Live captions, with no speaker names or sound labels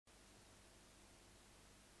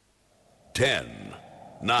10,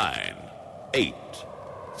 9, 8,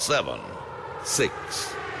 7,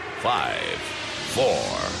 6, 5, 4,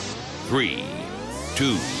 3,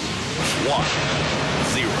 2, 1,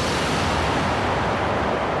 0.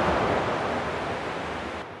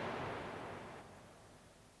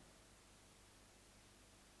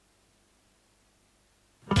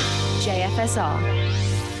 JFSR.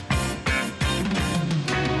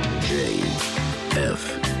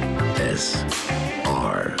 JFSR.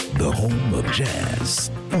 The home of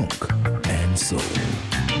jazz, funk, and soul.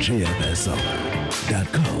 JFSR.co.uk.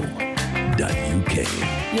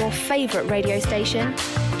 Your favorite radio station,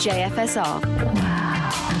 JFSR. Wow.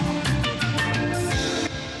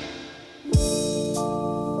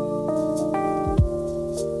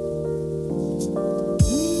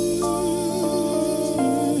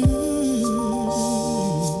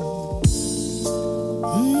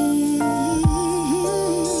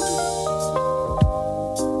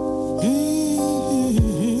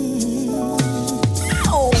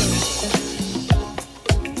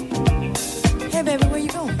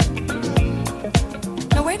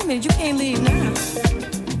 You can't leave now.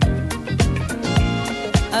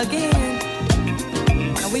 Again.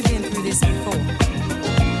 Now we've been through this before.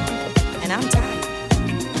 And I'm tired.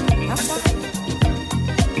 I'm tired.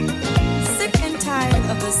 Sick and tired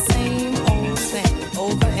of the same old thing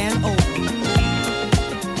over and over.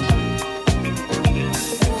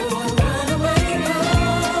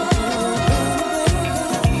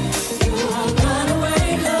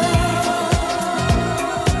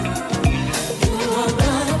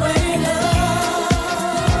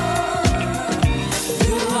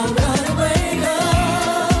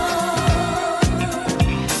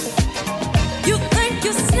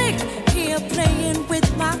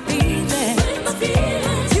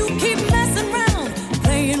 You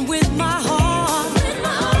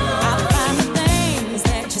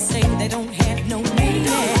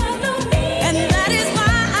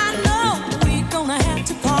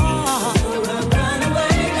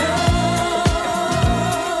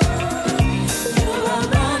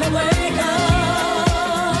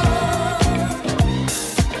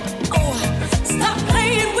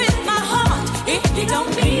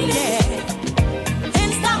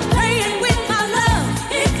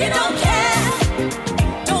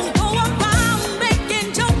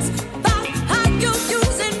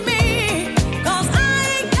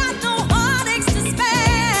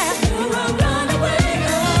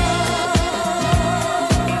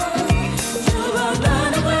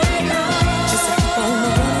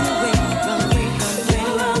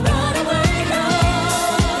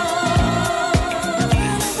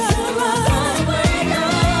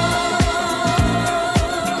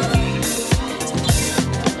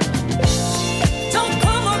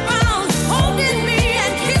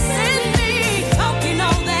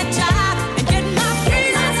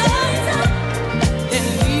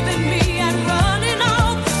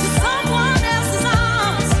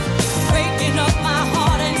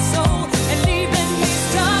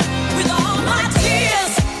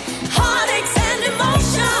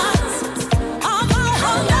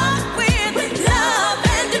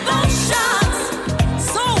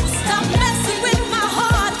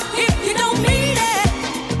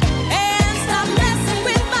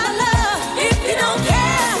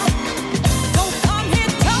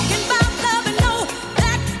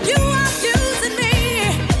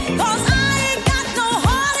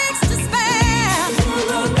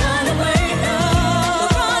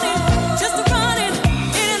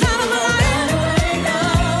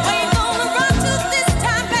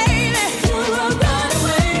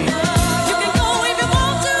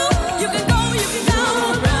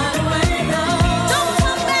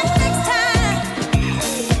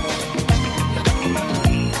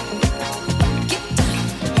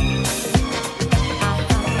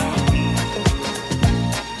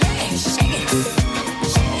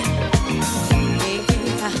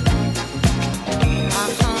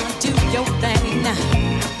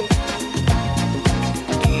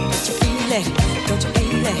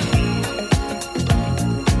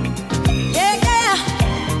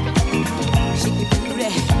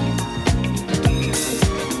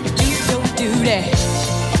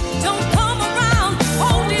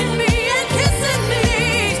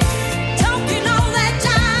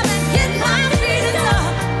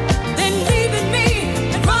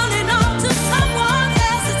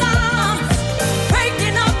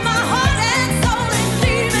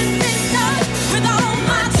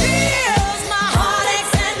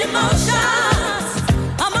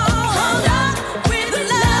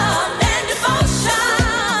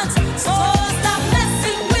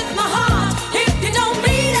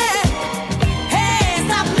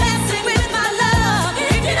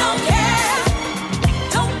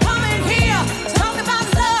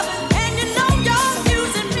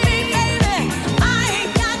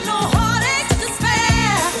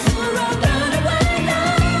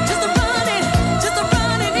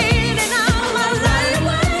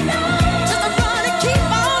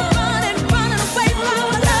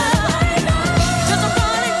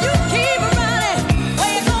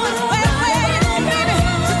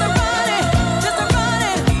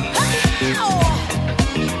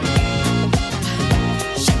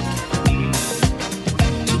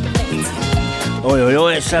Oi, oi,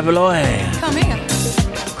 oi, Savaloy. Come here.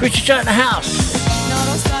 Christian Chat in the house. No,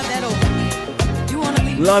 don't start that over. You want to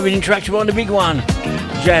leave? Live and interactive on the big one.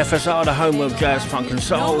 JFSR, the home of jazz, funk and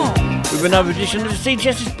soul. No more. With another edition of the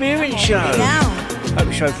CJS Experience Show. Down. Hope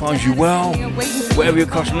the show finds you well. Wherever you're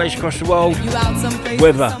across the nation, across the world. You out someplace?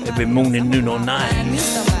 Whether it be morning, noon or night. Find me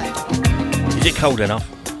somebody. Is it cold enough?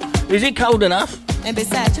 Is it cold enough? And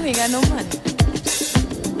besides, you ain't got no money.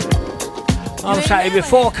 I'm sat here with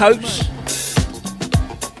 4 coats.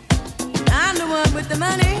 I'm the one with the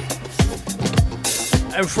money.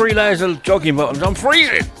 And 3 layers of jogging bottoms. I'm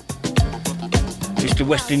freezing. It's the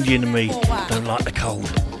West Indian in me. Don't like the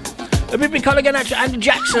cold. A big colour going out to Andy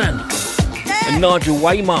Jackson and Nigel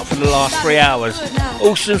Waymark for the last 3 hours.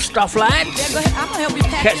 Awesome stuff, lad. I'm gonna help you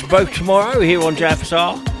pack. Catch both tomorrow here on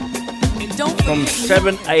JFSR And don't from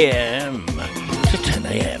forget, 7 a.m. to 10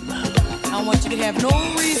 a.m. I want you to have no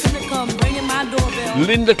reason to come ringing my doorbell.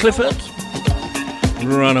 Linda Clifford,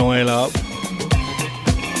 Runaway Love.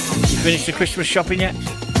 You finished the Christmas shopping yet?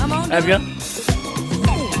 I'm on. Have you?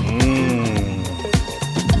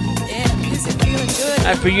 Yeah, this is feeling good.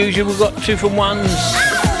 As per usual, we've got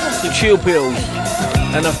 2-for-1s, the chill pills,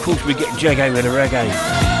 and of course we get Jaggy with a reggae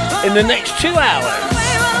in the next 2 hours.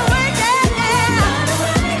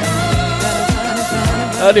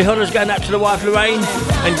 Early hodders going out to the wife Lorraine,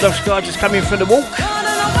 and Dove Sky just coming for the walk.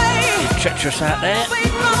 Treacherous out there.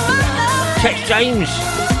 Tex James,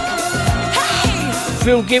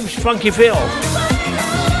 Phil Gibbs, Funky Phil,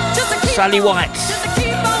 Sally White,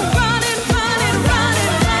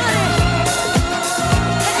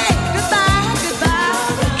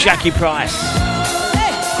 Jackie Price,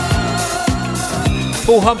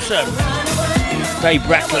 Paul Hobson, Dave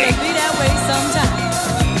Brackley, Be that way sometime.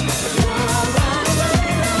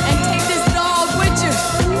 And take this dog with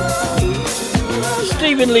you.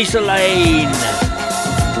 Stephen Lisa Lane,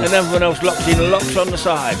 and everyone else locked in, locked on the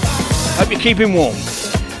side. Hope you're keeping warm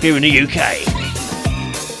here in the UK.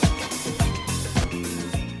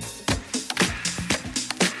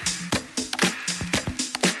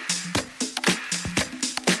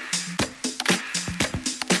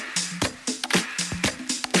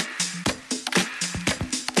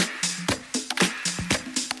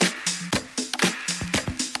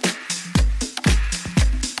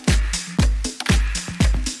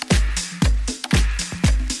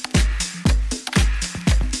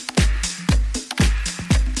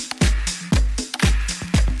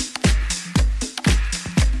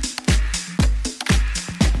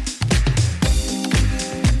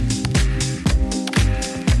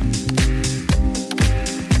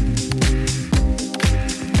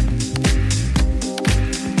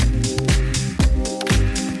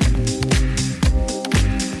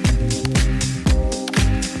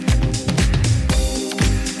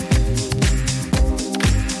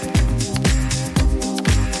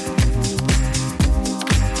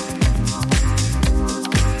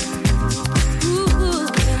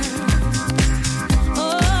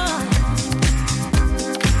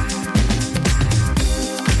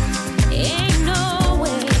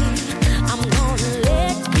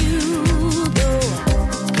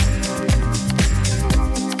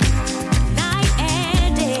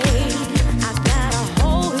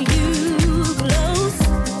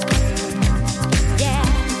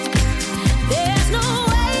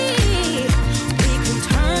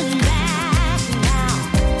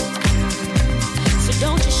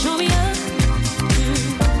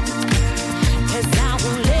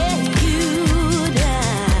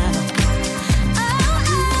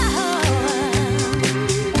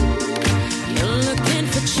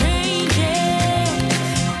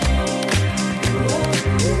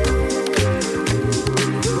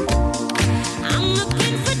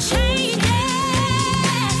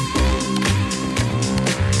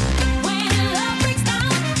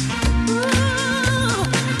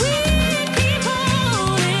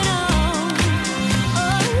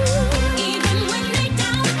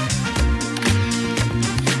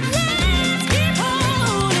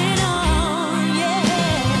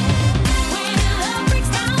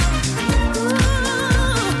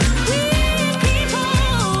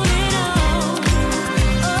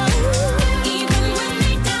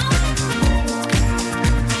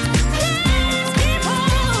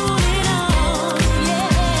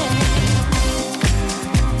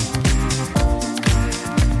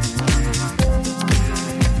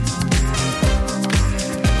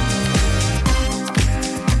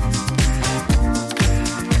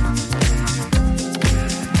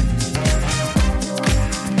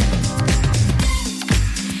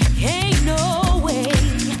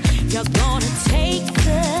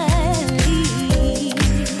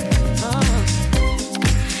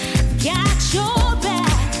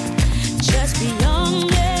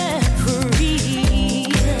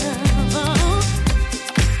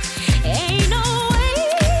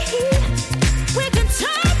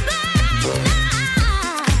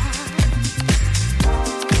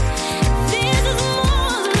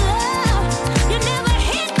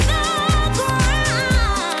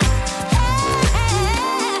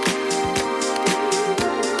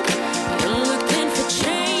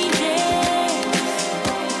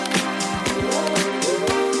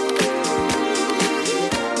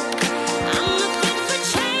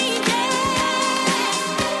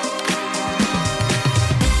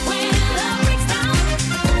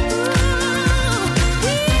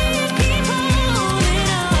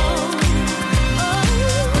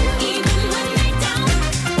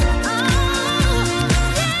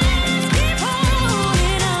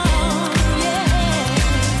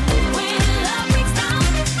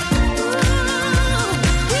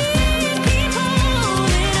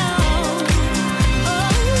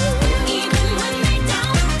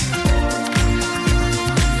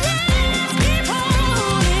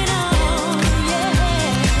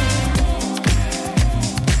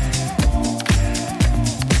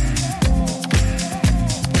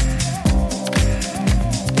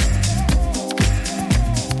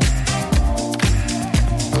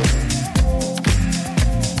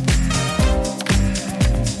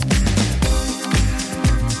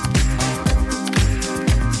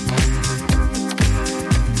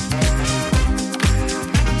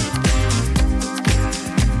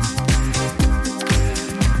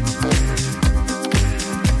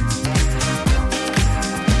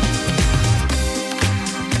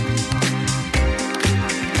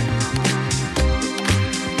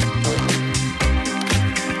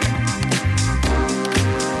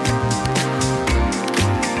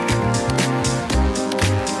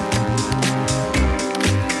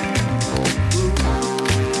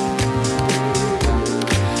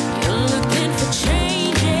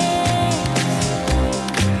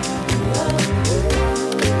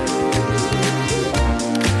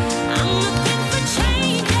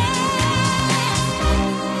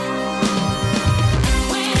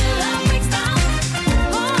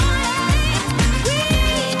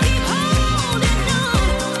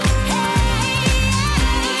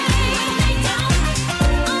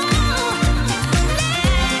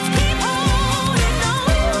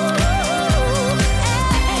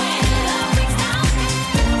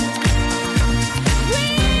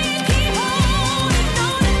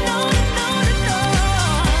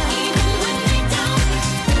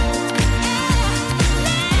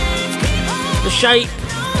 Shape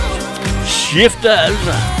Shifters.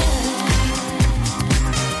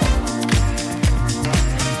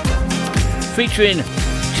 Featuring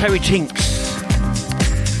Terry Tinks.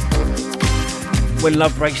 When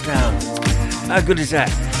Love Breaks Down. How good is that?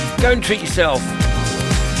 Go and treat yourself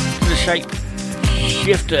to the Shape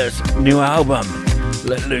Shifters new album,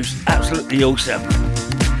 Let Loose. Absolutely awesome.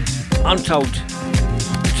 Untold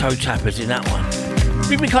toe tappers in that one.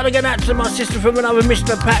 Big kind of going out to my sister from another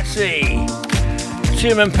Mr. Patsy,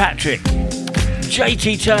 Tim and Patrick,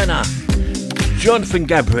 JT Turner, Jonathan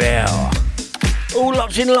Gabriel, all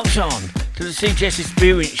locked in, locked on to the CTS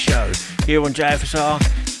Experience show here on JFSR.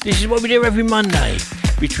 This is what we do every Monday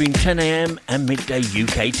between 10 a.m. and midday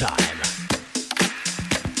UK time.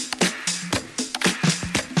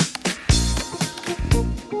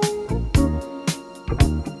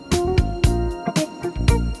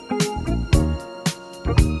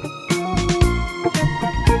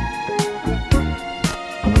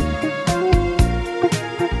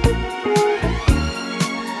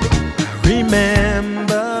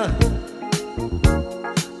 Remember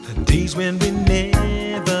the days when we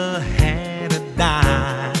never had a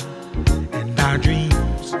dime, and our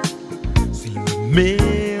dreams seemed a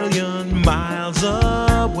million miles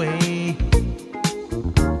away.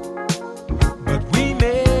 But we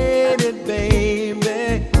made it,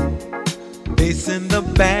 baby, facing the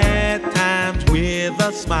bad times with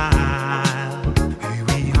a smile. Here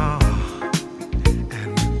we are,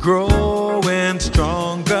 and we're growing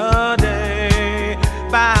stronger day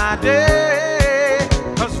by day,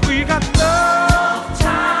 'cause we got love,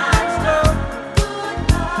 times love,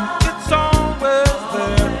 it's always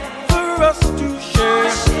there for us to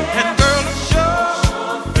share. And girl, it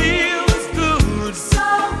sure feels good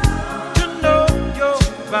to know you're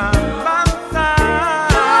by my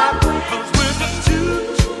side, 'cause we're just two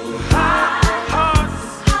high hearts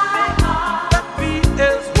that beat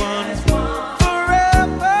as one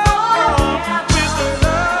forever. With the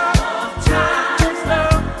love, times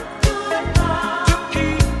love, to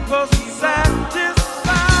keep us satisfied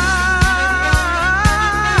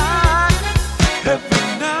every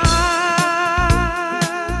night.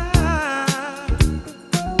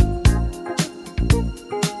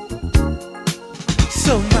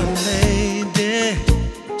 So my lady,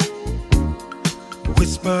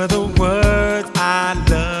 whisper the words I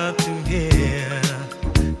love to hear.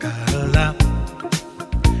 Cuddle up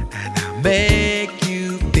and I'll make you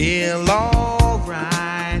feel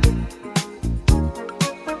alright.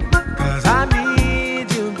 'Cause I need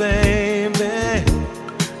you, baby,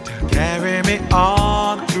 to carry me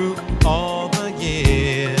on through all the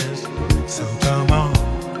years. So come on,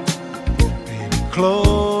 baby,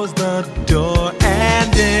 close the door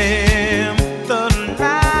and dim the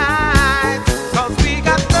lights. 'Cause we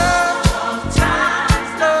got love,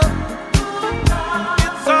 times love,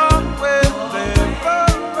 it's always there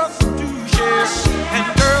for us to share. And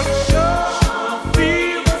girl, it sure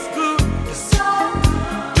feels good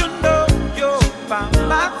to know you're by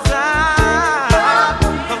my side,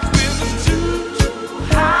 'cause we're just two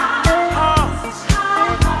high hearts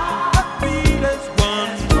that beat as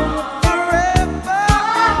one forever.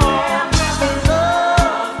 With the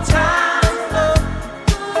love, times love,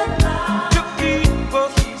 to keep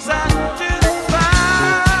us satisfied.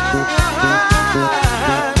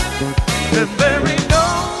 And there ain't no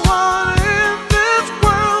one in this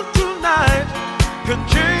world tonight can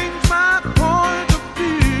change my point of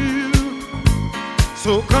view.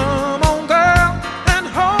 So come on, girl, and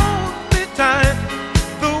hold me tight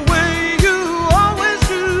the way you always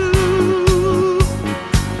do.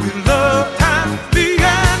 With love, times me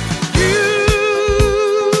and you.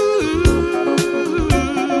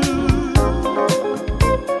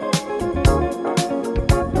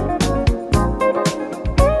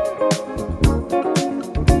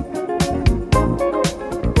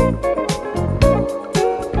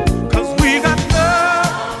 Cause we got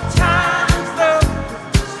love, times love,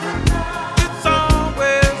 it's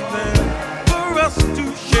always there for us to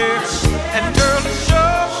share. And girl, it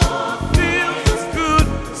sure feels good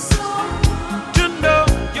to know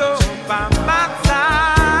you're by my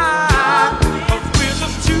side. 'Cause we're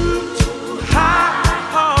just two high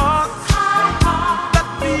hearts that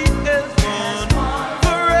beat as one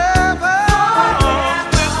forever.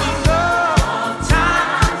 With the love,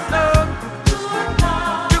 times love,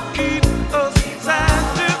 to keep us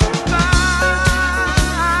satisfied.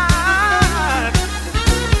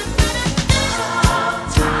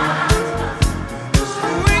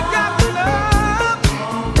 We got love.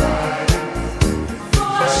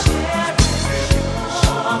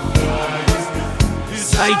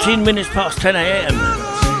 It's 18 minutes past 10 a.m.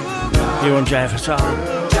 here on JFSR.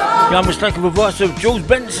 The unmistakable voice of Jules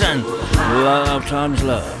Benson. Love times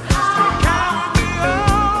love.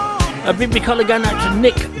 A big colour going out to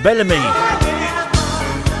Nick Bellamy.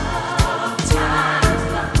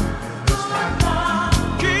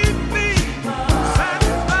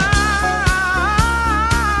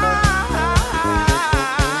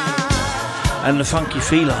 And the funky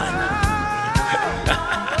feline.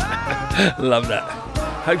 Love that.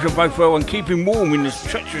 Hope you're both well and keeping warm in this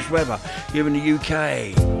treacherous weather here in the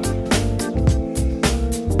UK.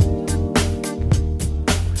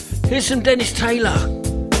 Here's some Dennis Taylor.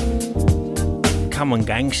 Come on,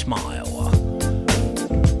 gang, smile.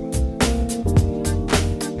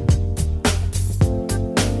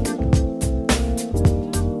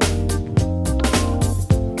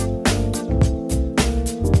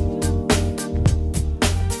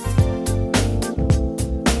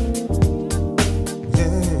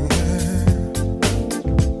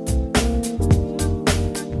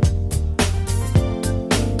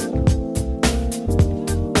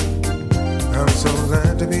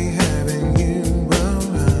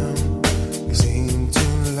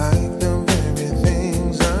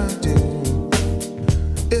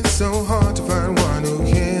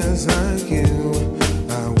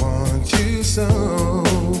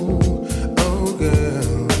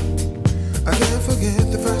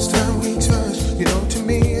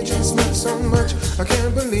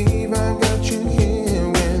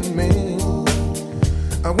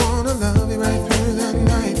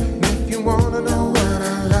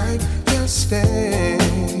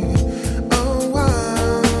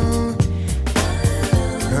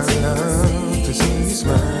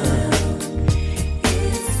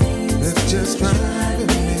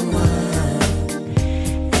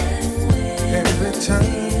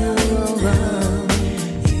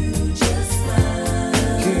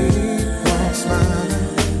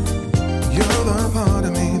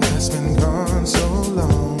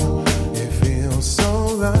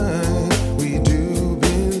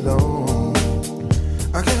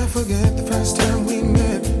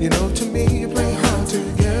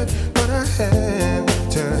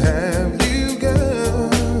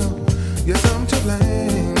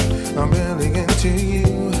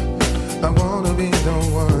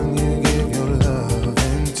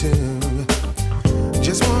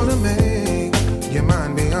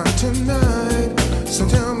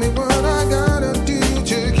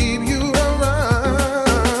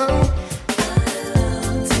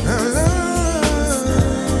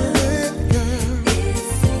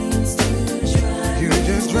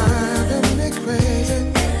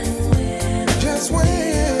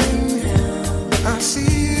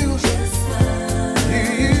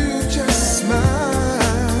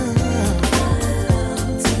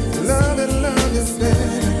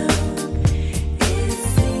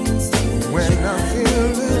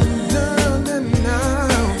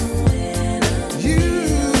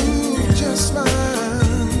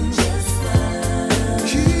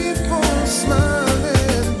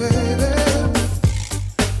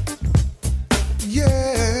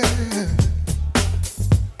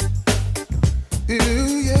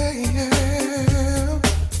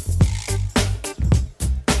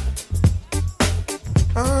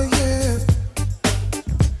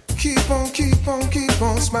 Keep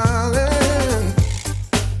on smiling.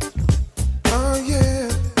 Oh yeah.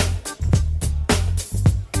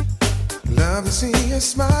 Love to see you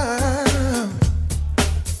smile.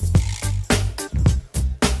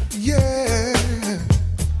 Yeah.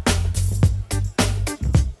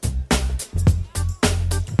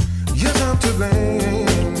 Yes, I'm to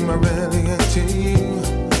blame. I really am to you.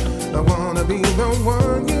 I wanna be the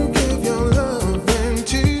one you give your love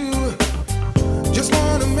into. Just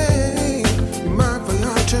wanna make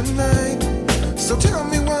tonight. So tell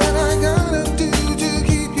me what I gotta do to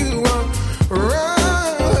keep you around.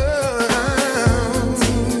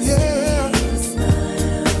 Yeah,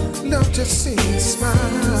 love to see you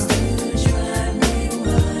smile.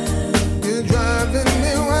 You're driving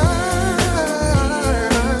me wild.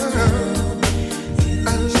 I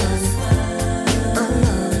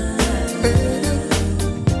love it, baby.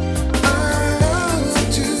 I love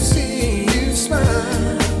to see you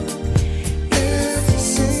smile.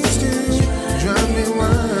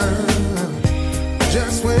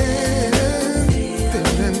 Just when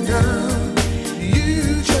feeling down,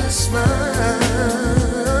 you just smile.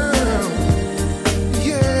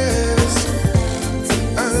 Yes,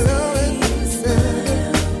 I love it, baby.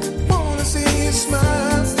 Wanna see you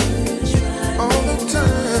smile all the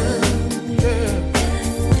time. Yeah,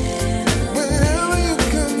 whenever you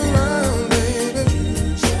come around, baby,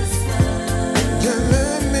 just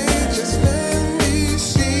let me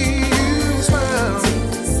see you smile.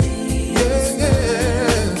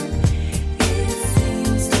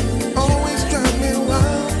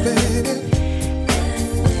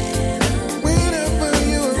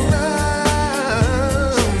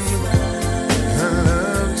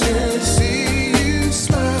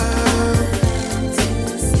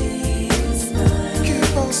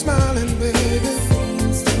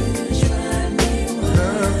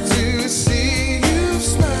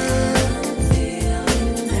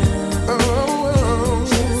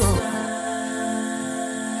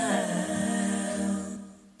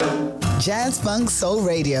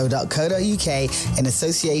 GFunkSoulRadio.co.uk in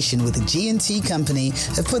association with the G&T Company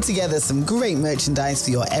have put together some great merchandise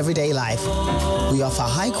for your everyday life. We offer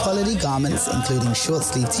high-quality garments including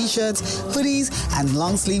short-sleeve t-shirts, hoodies, and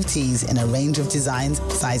long-sleeve tees in a range of designs,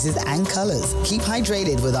 sizes, and colors. Keep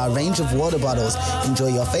hydrated with our range of water bottles. Enjoy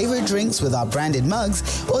your favorite drinks with our branded mugs,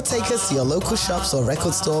 or take us to your local shops or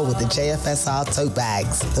record store with the JFSR tote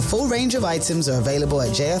bags. The full range of items are available at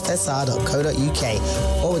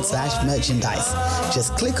jfsr.co.uk/merchandise.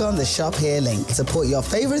 Just click on the shop here link. Support your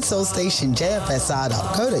favorite soul station,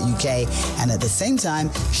 jfsr.co.uk, and at the same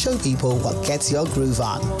time, show people what gets your groove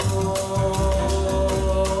on.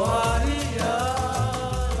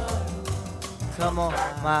 Come on,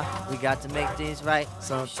 ma, we got to make things right.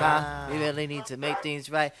 Sometimes we really need to make things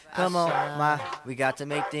right. Come on, ma, we got to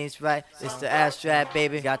make things right. It's the abstract,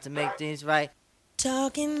 baby, got to make things right.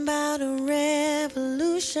 Talking about a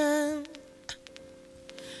revolution,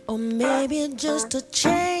 or maybe just a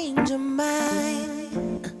change of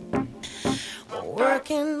mind.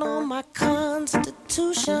 Working on my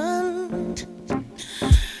constitution,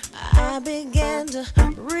 I began to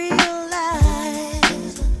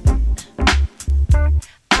realize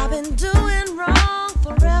I've been doing wrong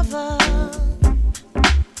forever.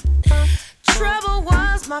 Trouble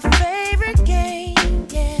was my favorite game,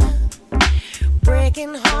 yeah.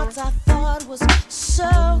 Breaking hearts I thought was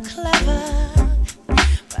so clever,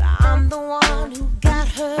 but I'm the one who got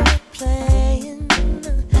hurt playing.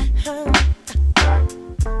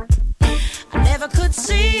 I never could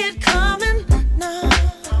see it coming, no.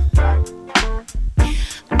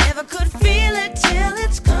 I never could feel it till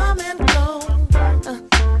it's come and gone.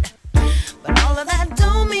 But all of that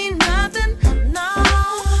don't mean nothing, no.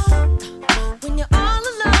 When you're all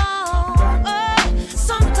alone, oh,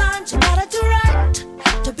 sometimes you gotta do right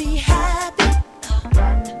to be happy.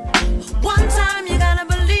 One time you gotta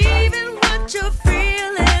believe in what you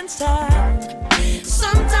feel inside.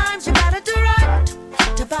 Sometimes you gotta do right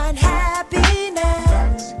to find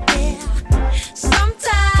happiness, yeah.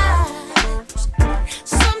 Sometimes,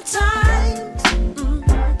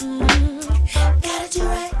 gotta do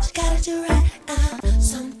right, you gotta do right.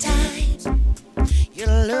 Sometimes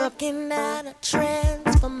you're looking at a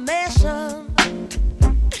transformation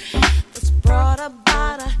that's brought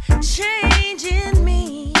about a change in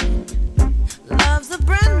me. Love's a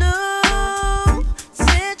brand new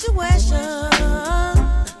situation.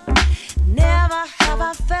 Never have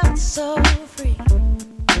I felt so free.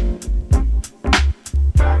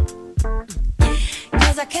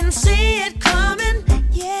 'Cause I can see it coming,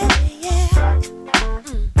 yeah, yeah.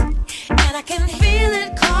 And I can feel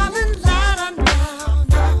it calling louder now,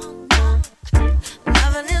 now, now.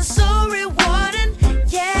 Loving is so rewarding,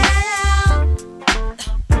 yeah.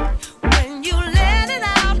 When you let it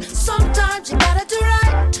out, sometimes you gotta do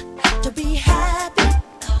right to be happy.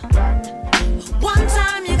 One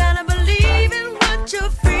time you gotta believe in what you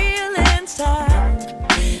feel inside.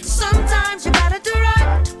 Sometimes you gotta do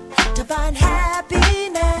right to find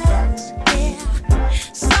happiness, yeah.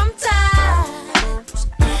 Sometimes,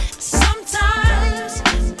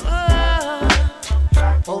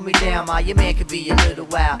 Hold me down, ma, your man could be a little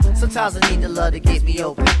wild. Sometimes I need the love to get me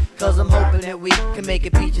open, 'cause I'm hoping that we can make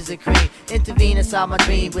it peaches and cream. Intervene inside my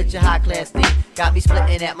dream with your high class theme. Got me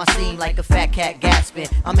splitting at my seam like a fat cat gasping.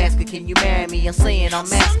 I'm asking, can you marry me? I'm saying I'm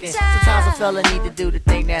asking. Sometimes a fella need to do the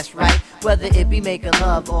thing that's right, whether it be making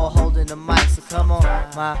love or holding the mic. So come on,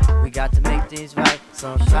 ma, we got to make things right.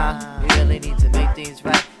 Sometimes we really need to make things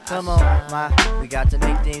right. Come on, ma, we got to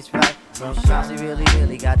make things right. Sometimes we really,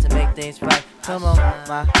 really got to make things right. Come on,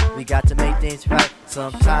 ma, we got to make things right.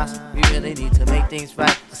 Sometimes we really need to make things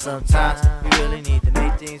right. Sometimes we really need to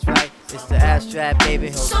make things right. It's the abstract, baby.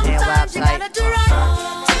 Hold the damn sometimes you website. gotta do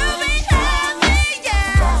right to be happy,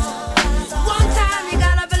 yeah. One time you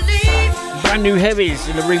gotta believe. Brand new heavies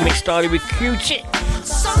in the remix started with Q-Tip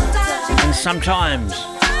and Sometimes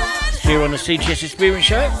here on the CGS Experience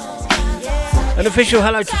Show. An official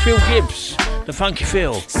hello to Phil Gibbs, the Funky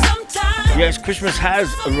Phil. Yes, Christmas has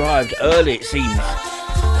arrived early, it seems,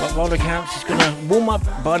 but by all accounts it's gonna warm up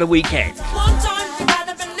by the weekend. One time you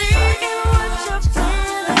gotta believe in what you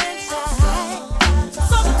feel inside.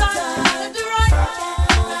 Sometimes you gotta do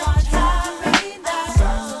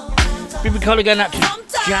right. Big colour going out to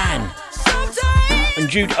Jan and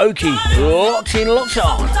Jude Oakey, locked in, locked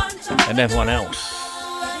on, and everyone else.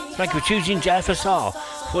 Thank you for choosing JFSR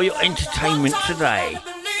for your entertainment today.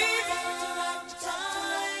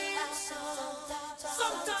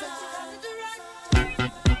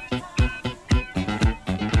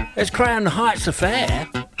 There's Crown Heights Affair,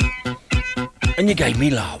 and You Gave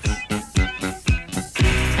Me Love.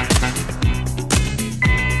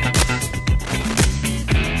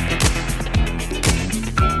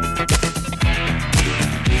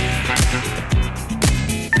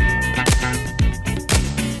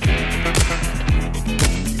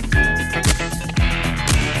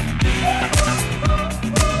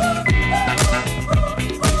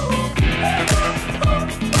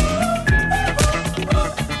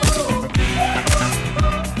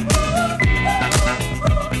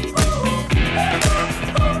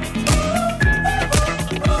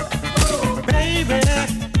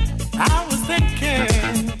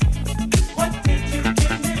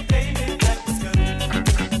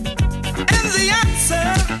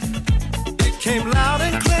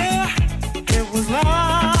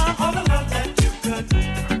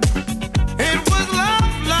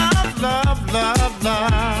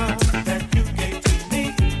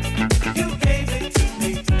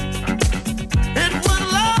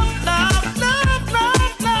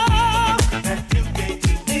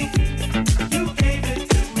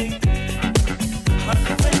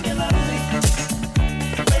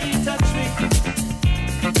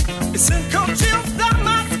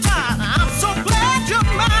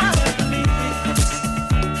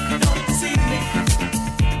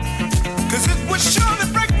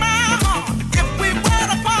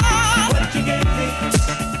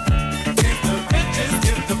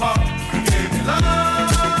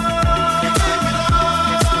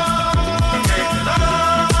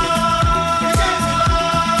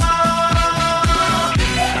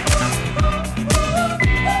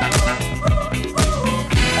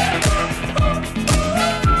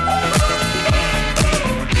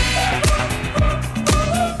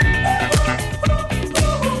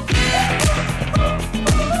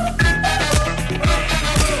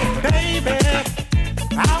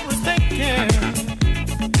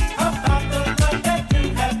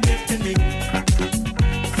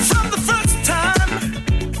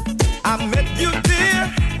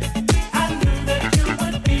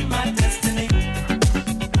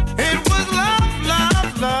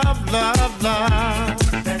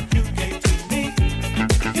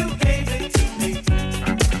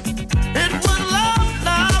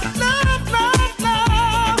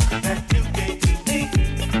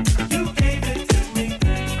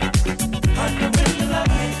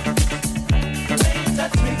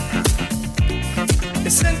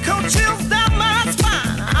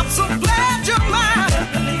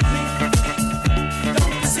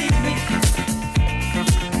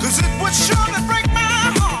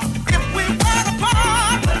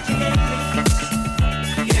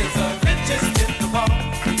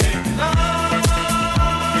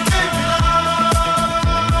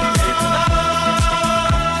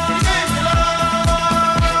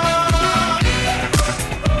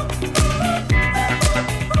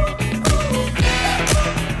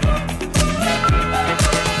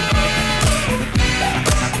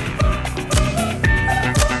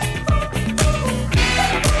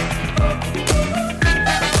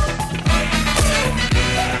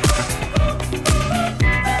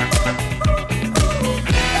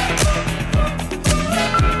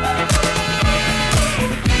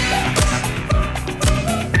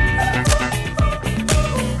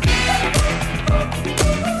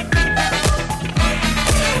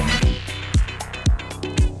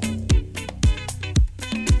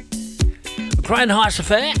 Brian Heights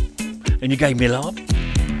Affair, and you gave me love.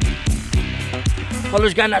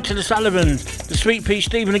 Followers going out to the Sullivans, the Sweet Pea,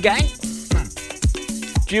 Stephen and gang.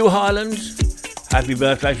 Jill Highlands, happy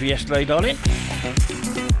birthday for yesterday, darling.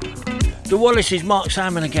 The Wallaces, Mark,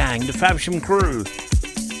 Sam and the gang, the Faversham crew.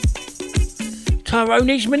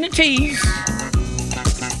 Tyrone's Minities.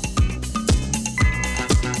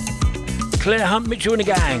 Claire Hunt, Mitchell and the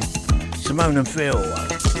gang. Simone and Phil.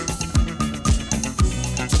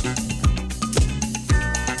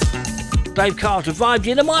 Dave Carter, Vibe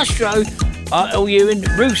G, the Maestro. R.L. Ewing,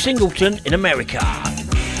 Ruth Singleton in America.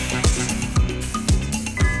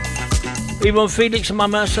 Yvonne Felix and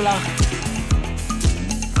Mum Ursula.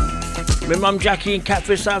 My Mum Jackie in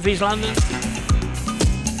Catford, South East London.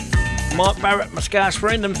 Mark Barrett, my Scouse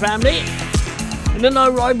friend and family. And the No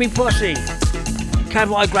Ride Me Posse.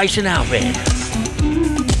 Cavai, Grace and Alvin.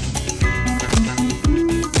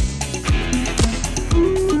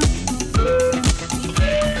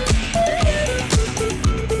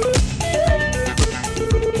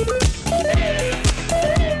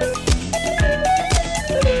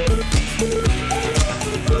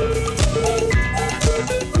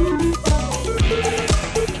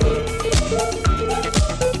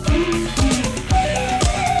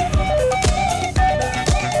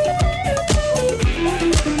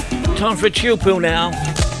 Time for a chill pill now,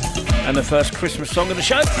 and the first Christmas song of the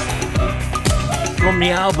show from the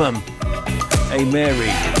album Hey Mary,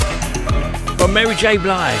 from Mary J.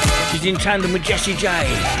 Blige. She's in tandem with Jessie J.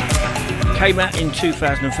 Came out in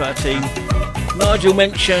 2013. Nigel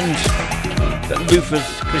mentioned that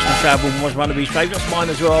Luther's Christmas album was one of his favourites, mine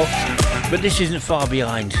as well, but this isn't far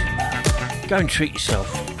behind. Go and treat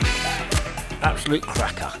yourself. Absolute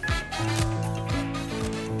cracker.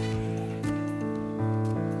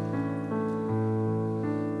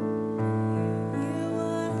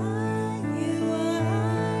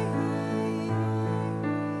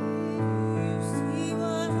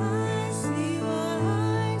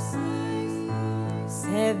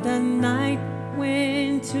 The night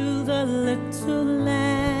went to the little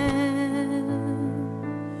land.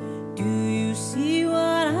 Do you see what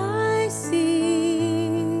I see?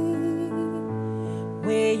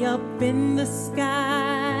 Way up in the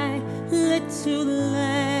sky, little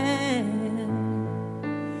land.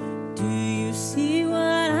 Do you see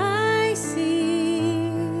what I see?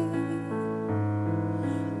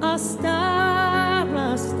 A star,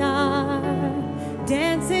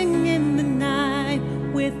 dancing in the night,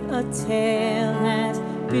 with a tail as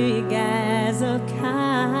big as a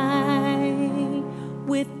kite,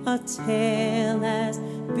 with a tail as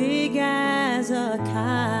big as a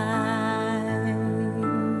kite.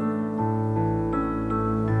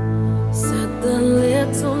 Said the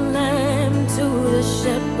little lamb to the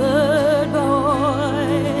shepherd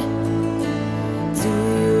boy, do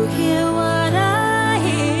you hear what I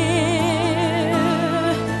hear,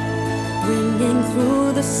 ringing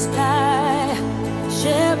through the sky?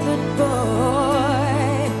 Shepherd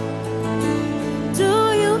boy, do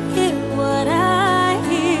you hear what I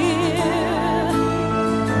hear?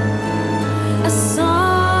 A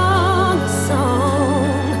song,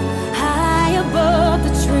 high above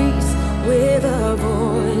the trees, with a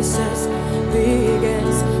voice as big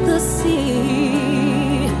as the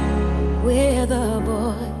sea, with a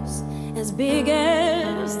voice as big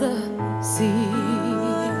as the sea.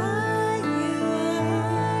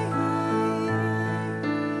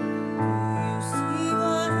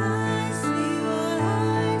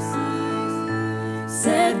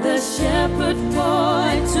 The shepherd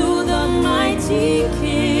boy to the mighty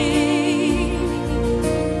king,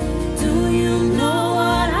 do you know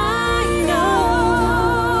what I know?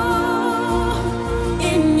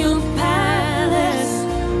 In your palace,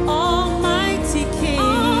 almighty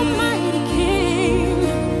king,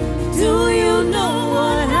 do you know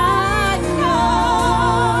what I know?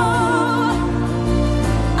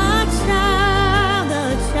 A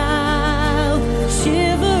child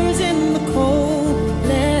shivers in the cold.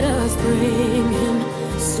 Bring him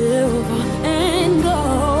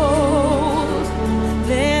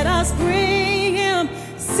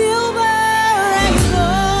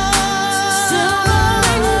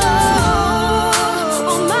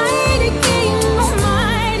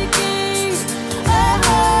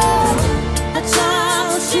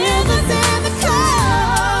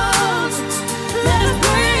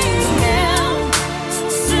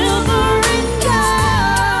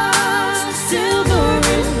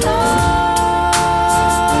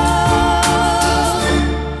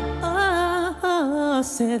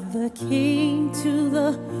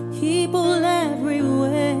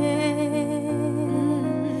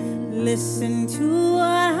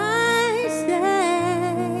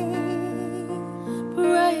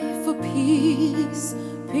peace,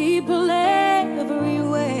 people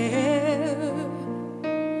everywhere.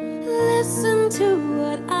 Listen to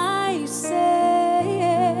what I say.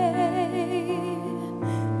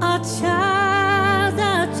 A child,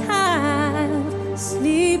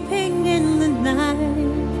 sleeping in the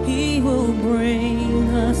night. He will bring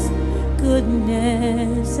us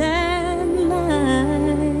goodness and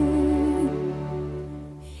light.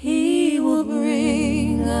 He will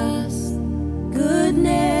bring us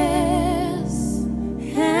goodness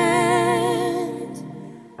and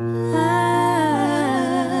light.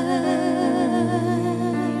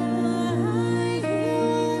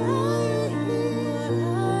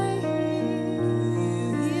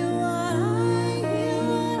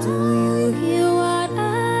 Do you hear what I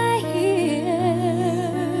hear?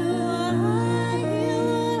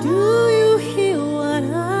 Do you hear what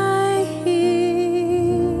I hear?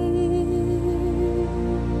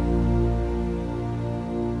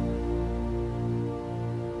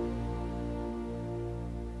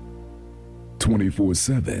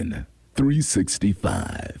 24/7,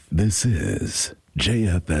 365. This is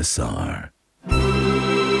JFSR.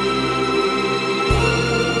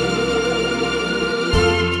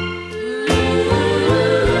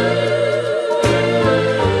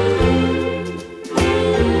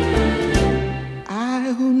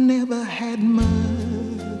 I who never had much,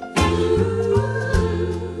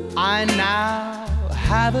 I now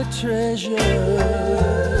have a treasure,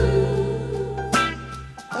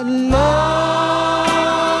 a love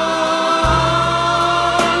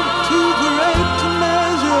too great to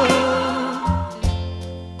measure.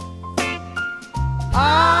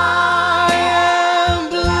 I am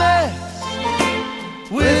blessed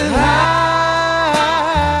with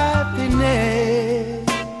happiness,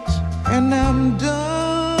 and I'm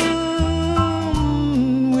done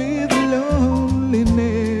with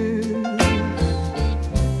loneliness.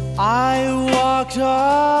 I walked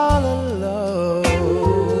all alone,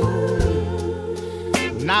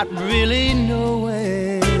 not really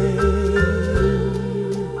knowing,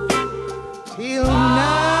 till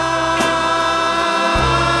now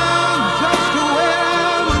just where I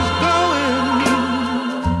was going.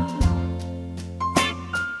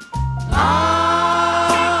 I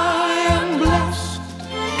am blessed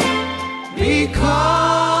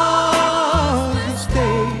because this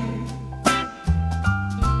day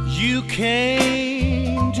you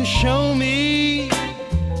came to show me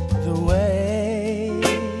the way.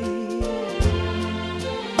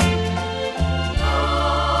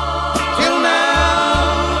 Till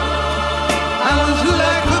now I was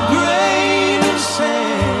like a grain of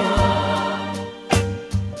sand,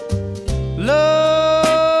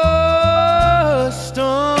 lost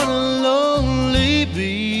on a lonely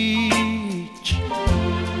beach.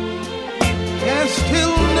 Yes,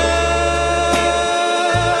 till now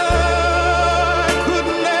I could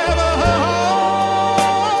never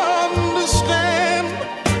understand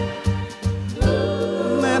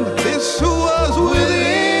that this was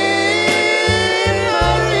within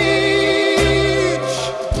my reach.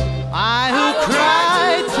 I who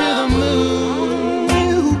cried to the moon,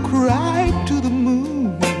 who cried to the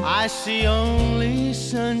moon, I see only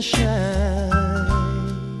sunshine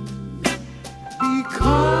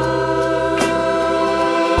because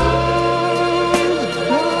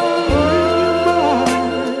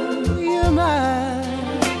you're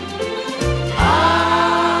mine. I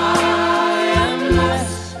am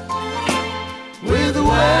blessed with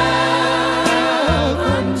wealth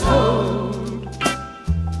untold,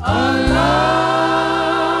 a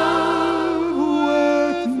love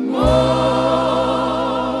worth more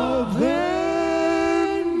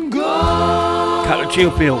than gold. Couple of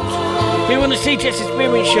chill pills. Here on the CTS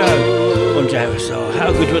Experience Show on JFSR.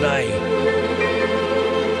 How good were they?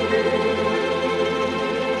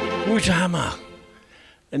 Rita Hammer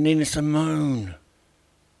and Nina Simone.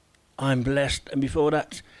 I'm blessed. And before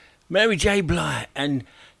that, Mary J. Blige and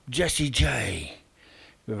Jessie J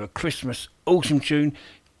with a Christmas awesome tune.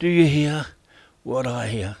 Do you hear what I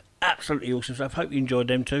hear? Absolutely awesome stuff. Hope you enjoyed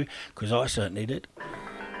them too, because I certainly did.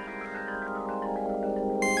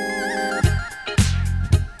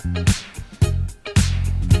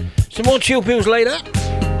 Some more chill pills later,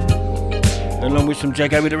 along with some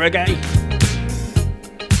Jago with the reggae.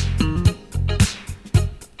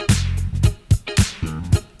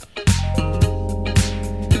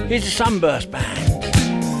 Here's the Sunburst Band.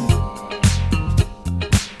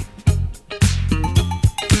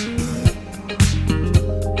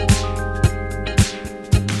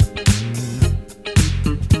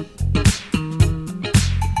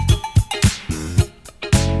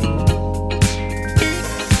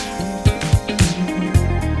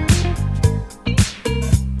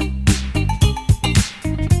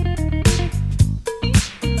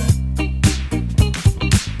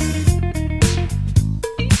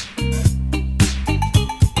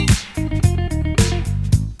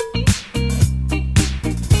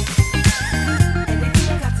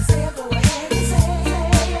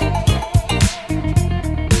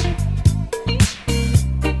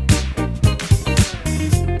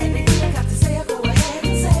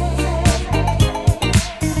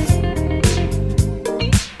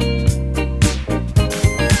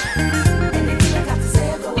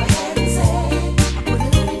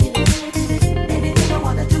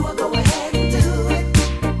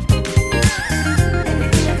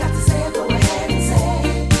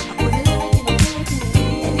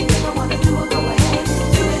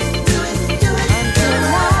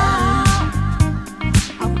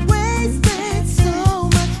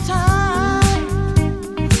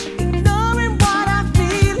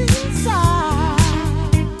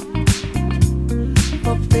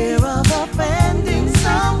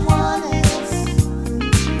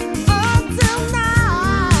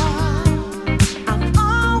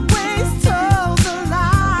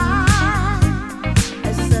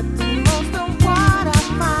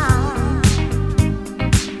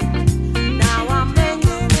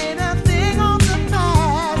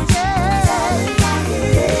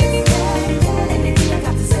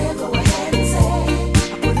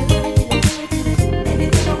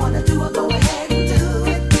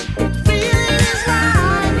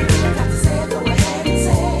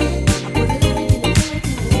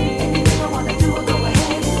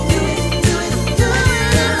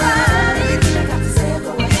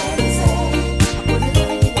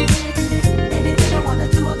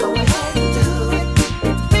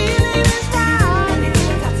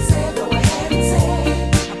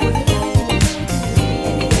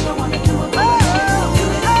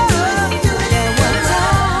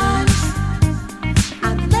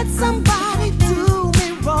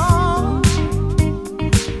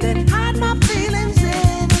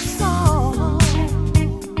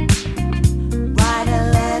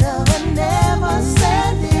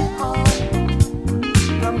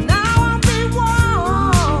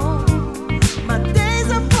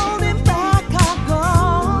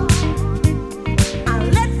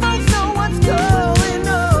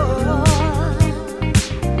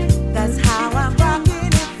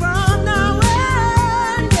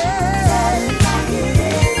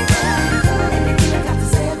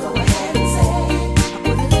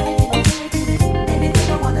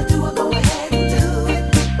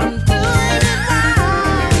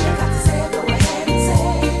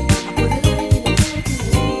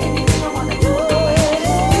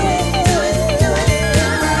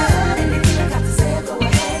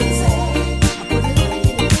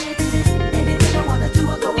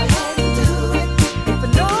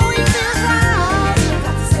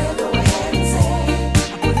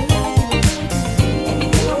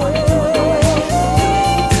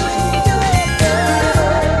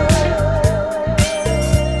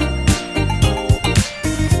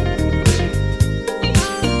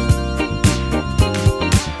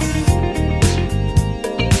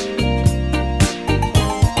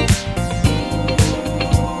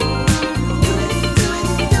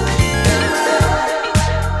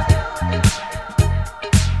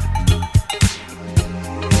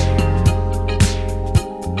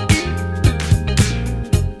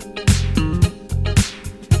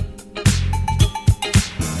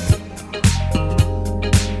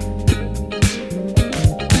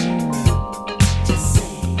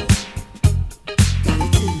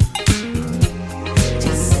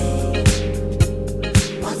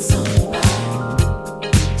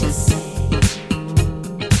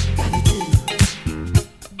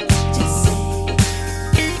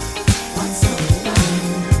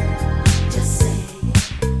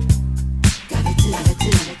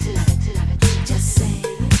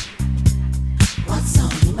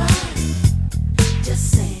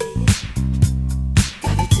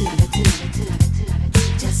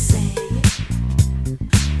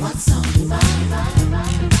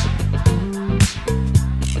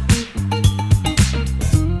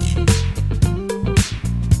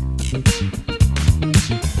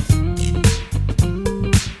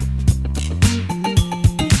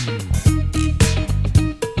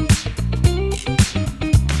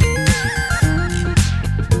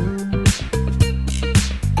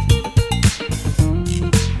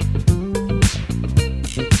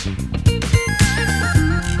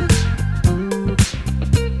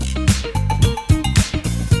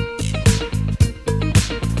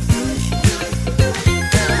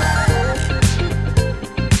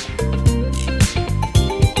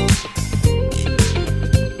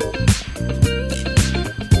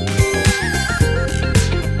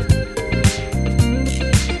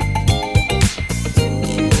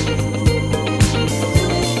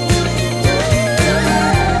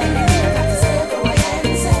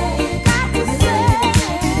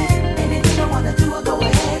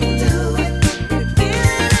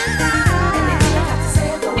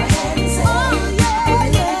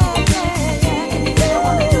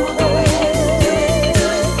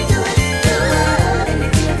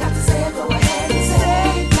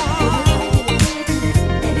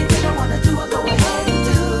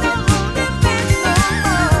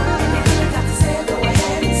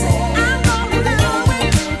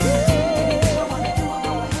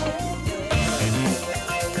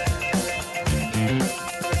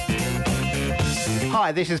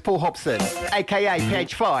 Hi, this is Paul Hobson, aka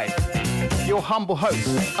PH5, your humble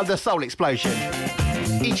host of the Soul Explosion.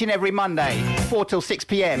 Each and every Monday, 4 till 6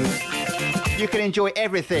 p.m, you can enjoy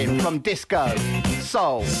everything from disco,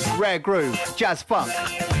 soul, rare groove, jazz funk,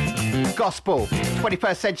 gospel,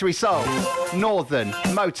 21st century soul, northern,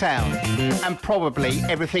 Motown, and probably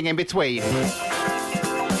everything in between.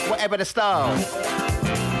 Whatever the style,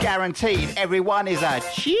 guaranteed everyone is a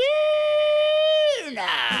tuner.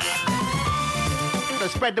 So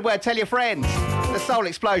spread the word, tell your friends. The Soul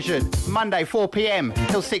Explosion, Monday 4 p.m.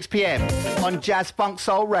 till 6 p.m. on Jazz Funk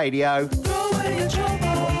Soul Radio.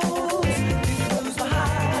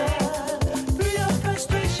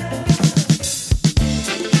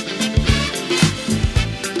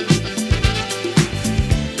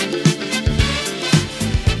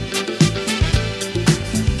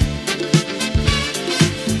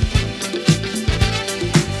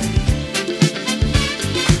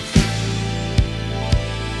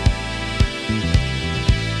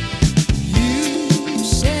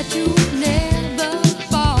 Said you would never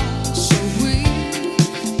fall, so we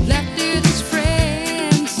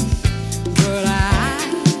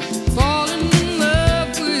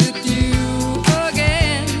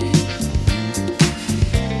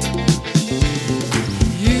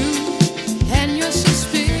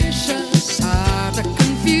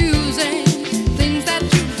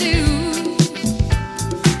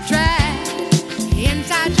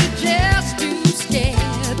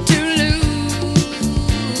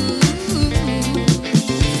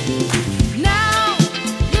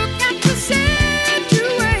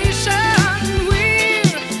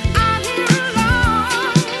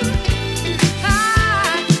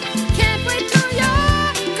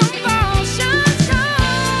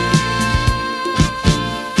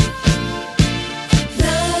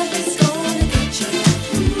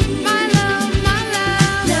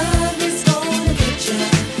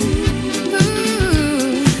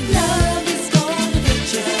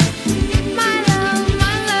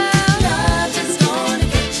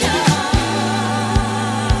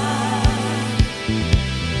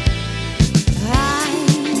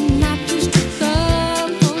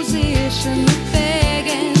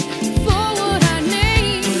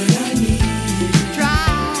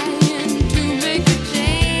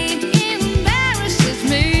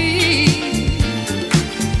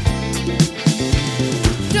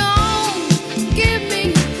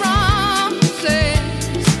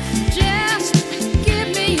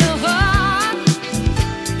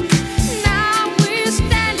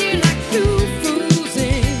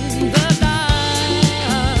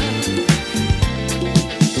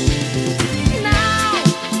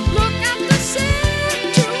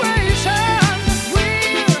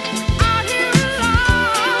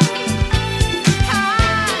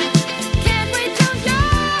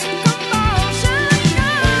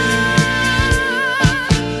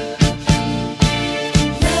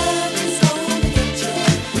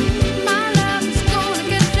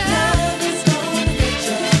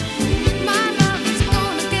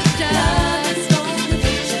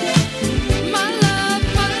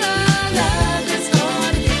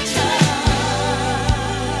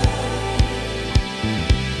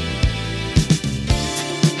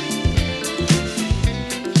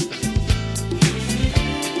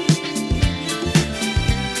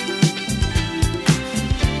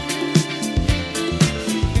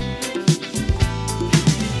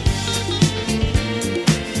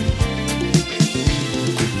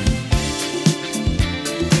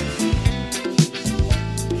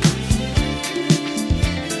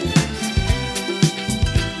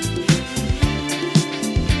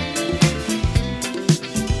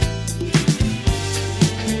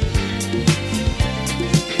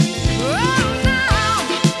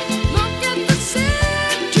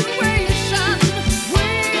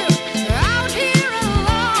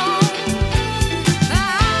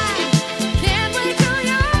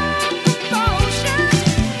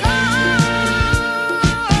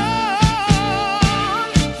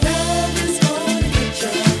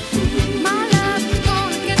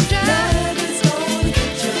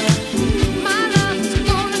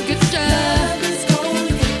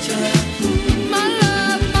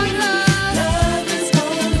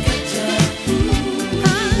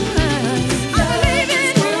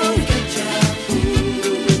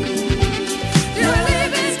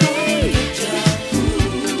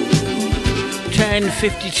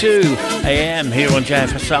 .52 AM here on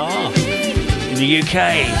JFSR in the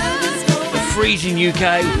UK, the freezing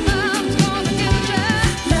UK.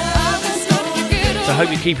 So I hope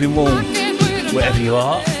you're keeping warm wherever you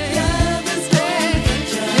are.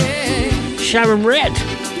 Sharon Red,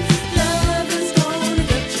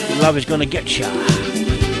 Love Is Gonna Get Ya.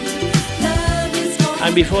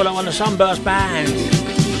 And before that one, the Sunburst Band.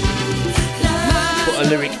 Put a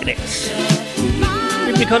lyric in it.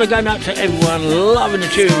 We've got to go out to everyone loving the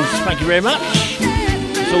tunes. Thank you very much.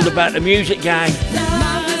 It's all about the music, gang.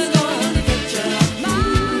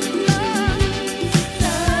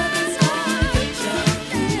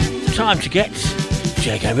 Time to get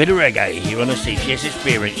Jacob with the reggae here on the CTS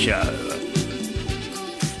Experience Show.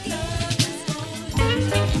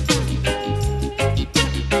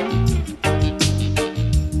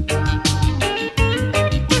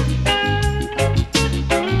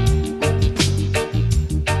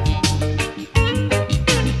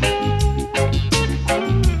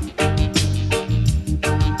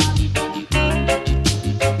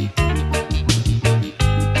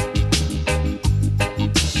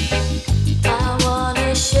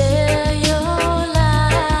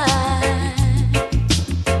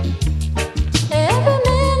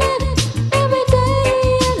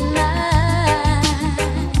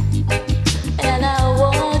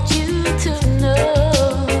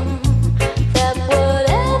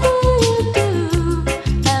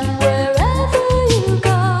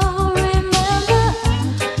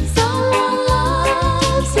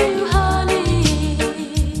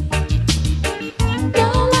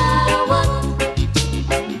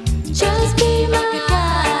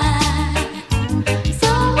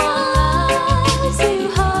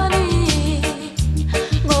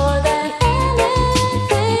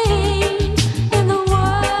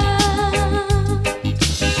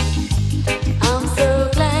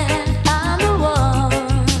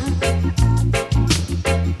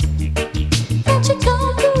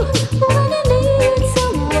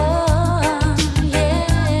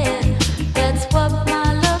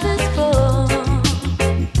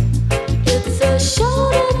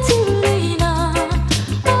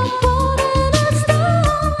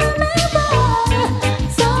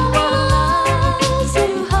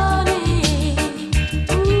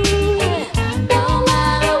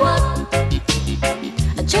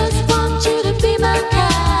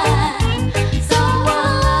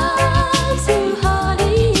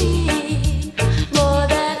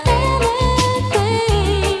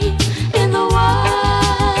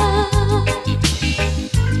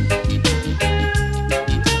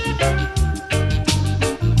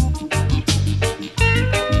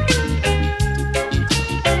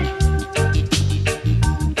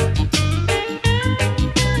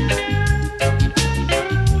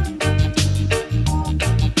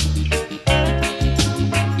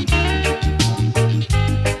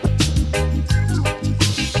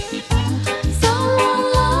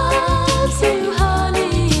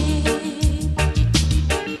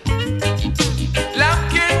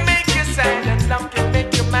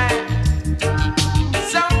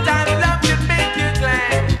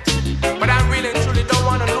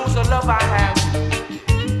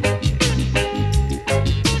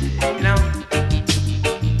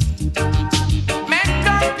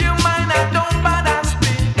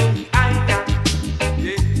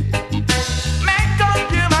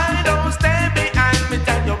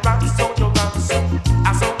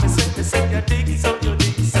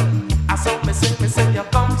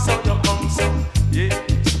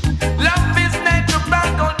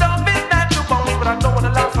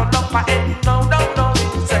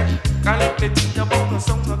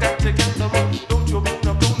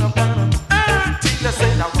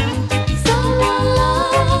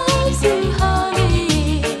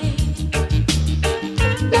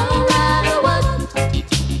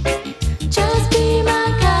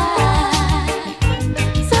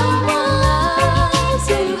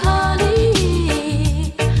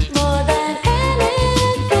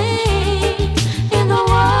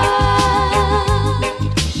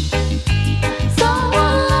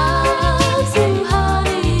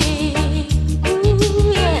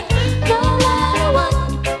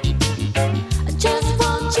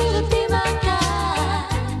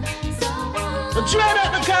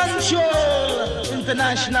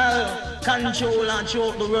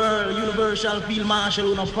 Throughout the world, Universal Field Marshal,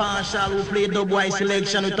 who no partial, who play dubwise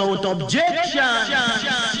selection without objection.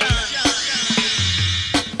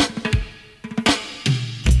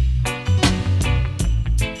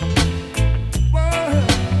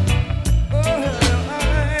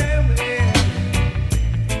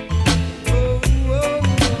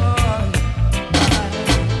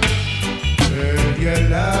 Your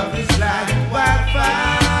love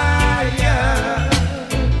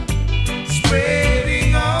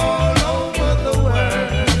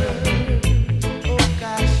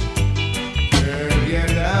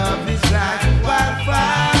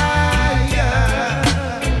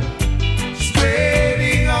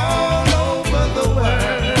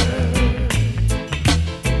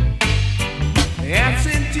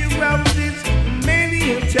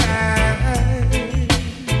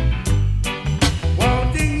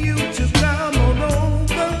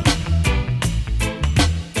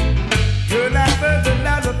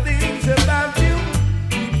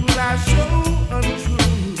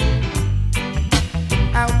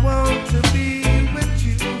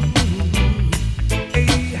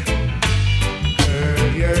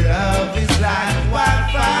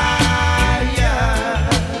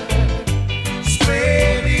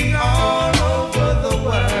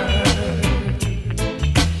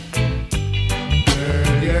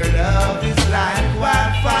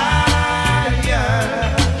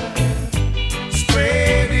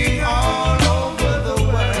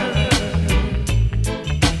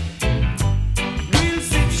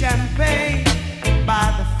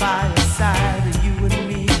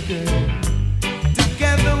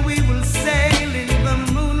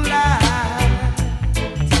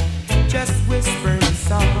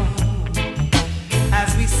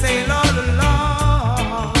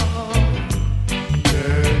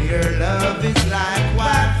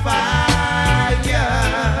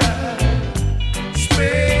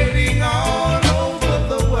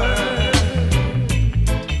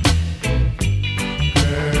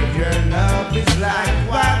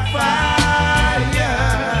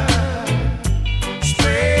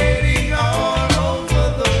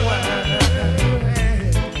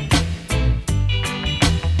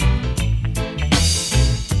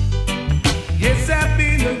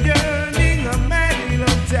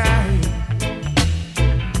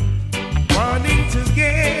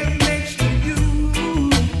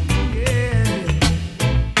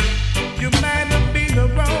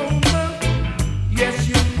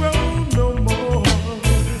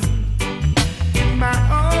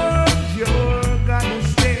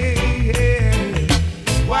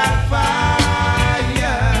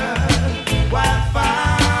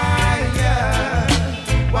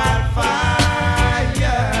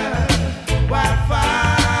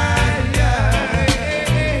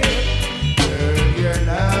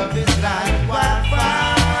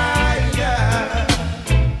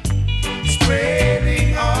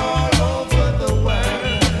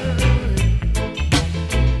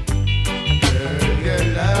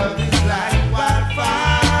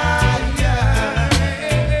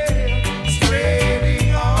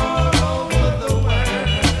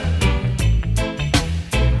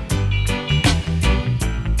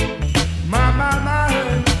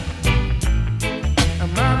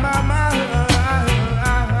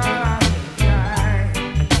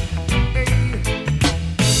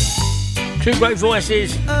Two great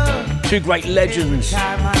voices, two great legends.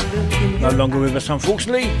 No longer with us,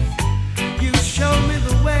 unfortunately.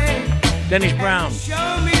 Dennis Brown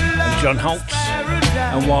and John Holtz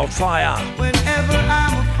and Wildfire.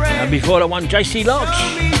 And before that one, JC Lodge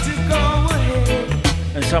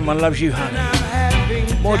and Someone Loves You, Honey.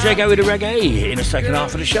 More Jago with the reggae in the second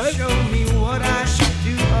half of the show.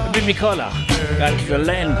 Bimmy Collar, going to the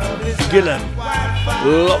Len Gillan,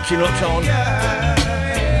 locked on.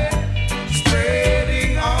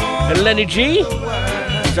 And Lenny G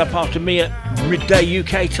is up after me at midday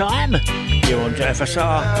UK time here on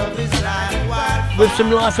JFSR with some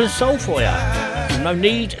life and soul for you. No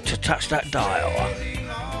need to touch that dial.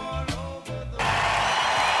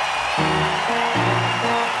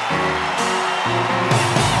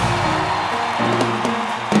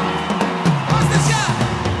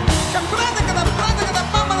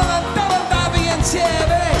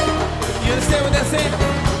 You understand what that's saying?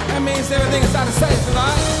 That means everything is out of sight,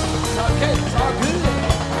 right? It's okay, it's all good.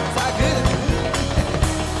 It's all good.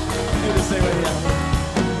 Do the same right here.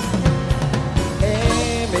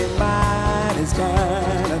 Everybody's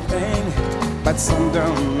got a thing, but some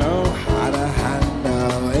don't know how to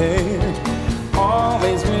handle it.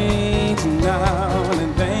 Always reaching out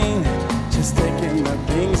in vain, just taking the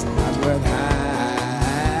things not worth having.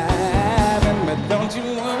 But don't you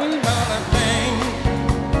worry about a thing.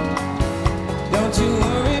 Don't you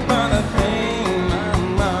worry about a thing,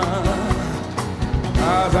 mama.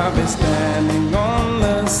 'Cause I'll be standing on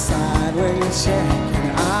the side when you're checking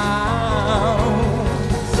out.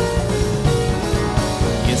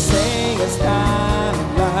 You say your style of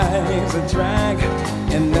life's a drag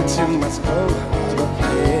and that you must go other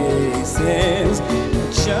places.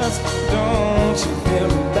 Just don't you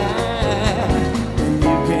feel bad when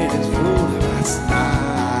you get fooled by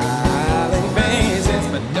smiling faces.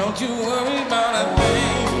 But don't you worry about a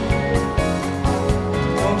thing.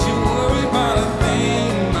 Don't you worry about a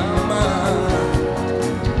thing, mama.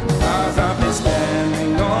 'Cause I'll be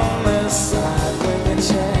standing on the side when you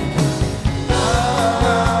check.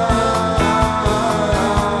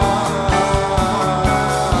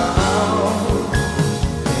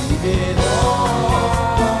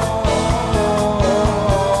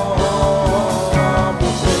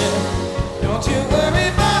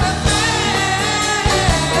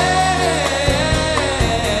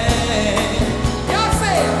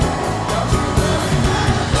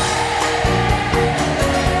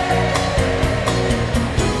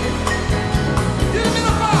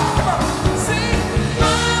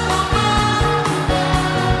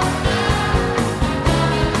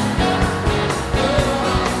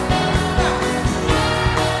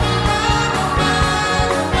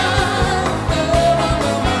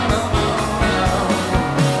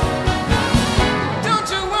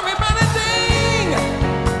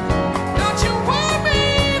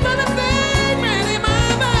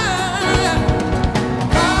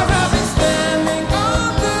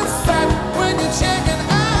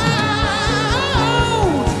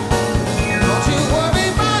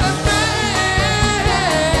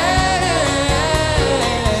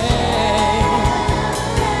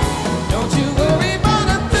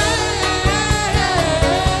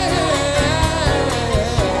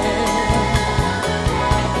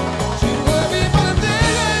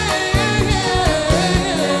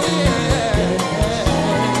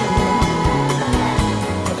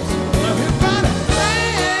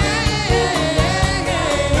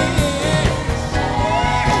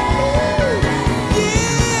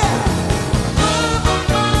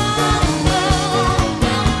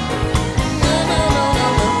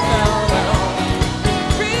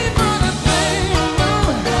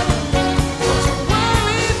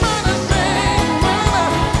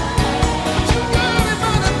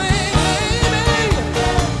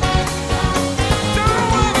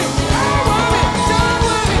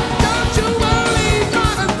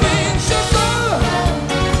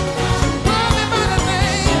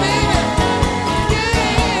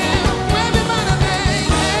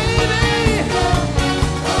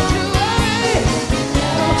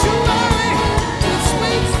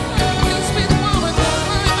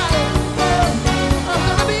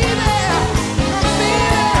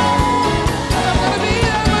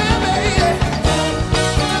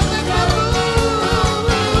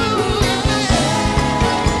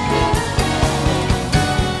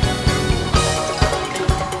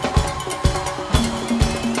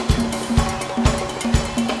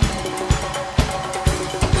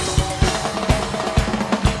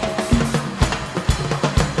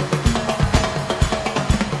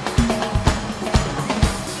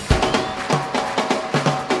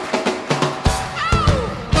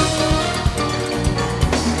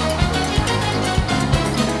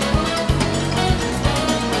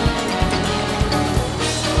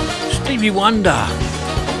 Stevie Wonder.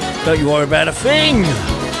 Don't you worry about a thing.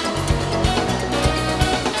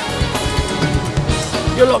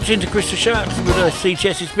 You're locked into Crystal Show with the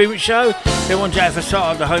CTS Experience Show. They're on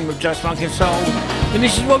JFSR, the home of Jazz, Funk and Soul. And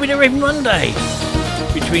this is what we do every Monday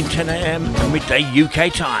between 10 a.m. and midday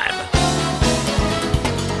UK time.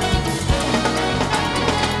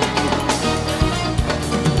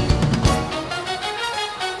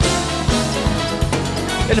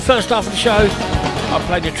 In the first half of the show, I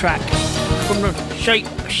played a track from the Shape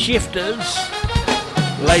Shifters'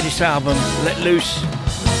 latest album, Let Loose.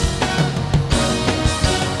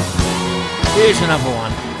 Here's another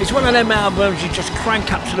one. It's one of them albums you just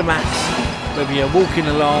crank up to the max, whether you're walking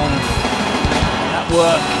along, at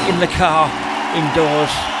work, in the car,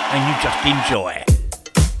 indoors, and you just enjoy.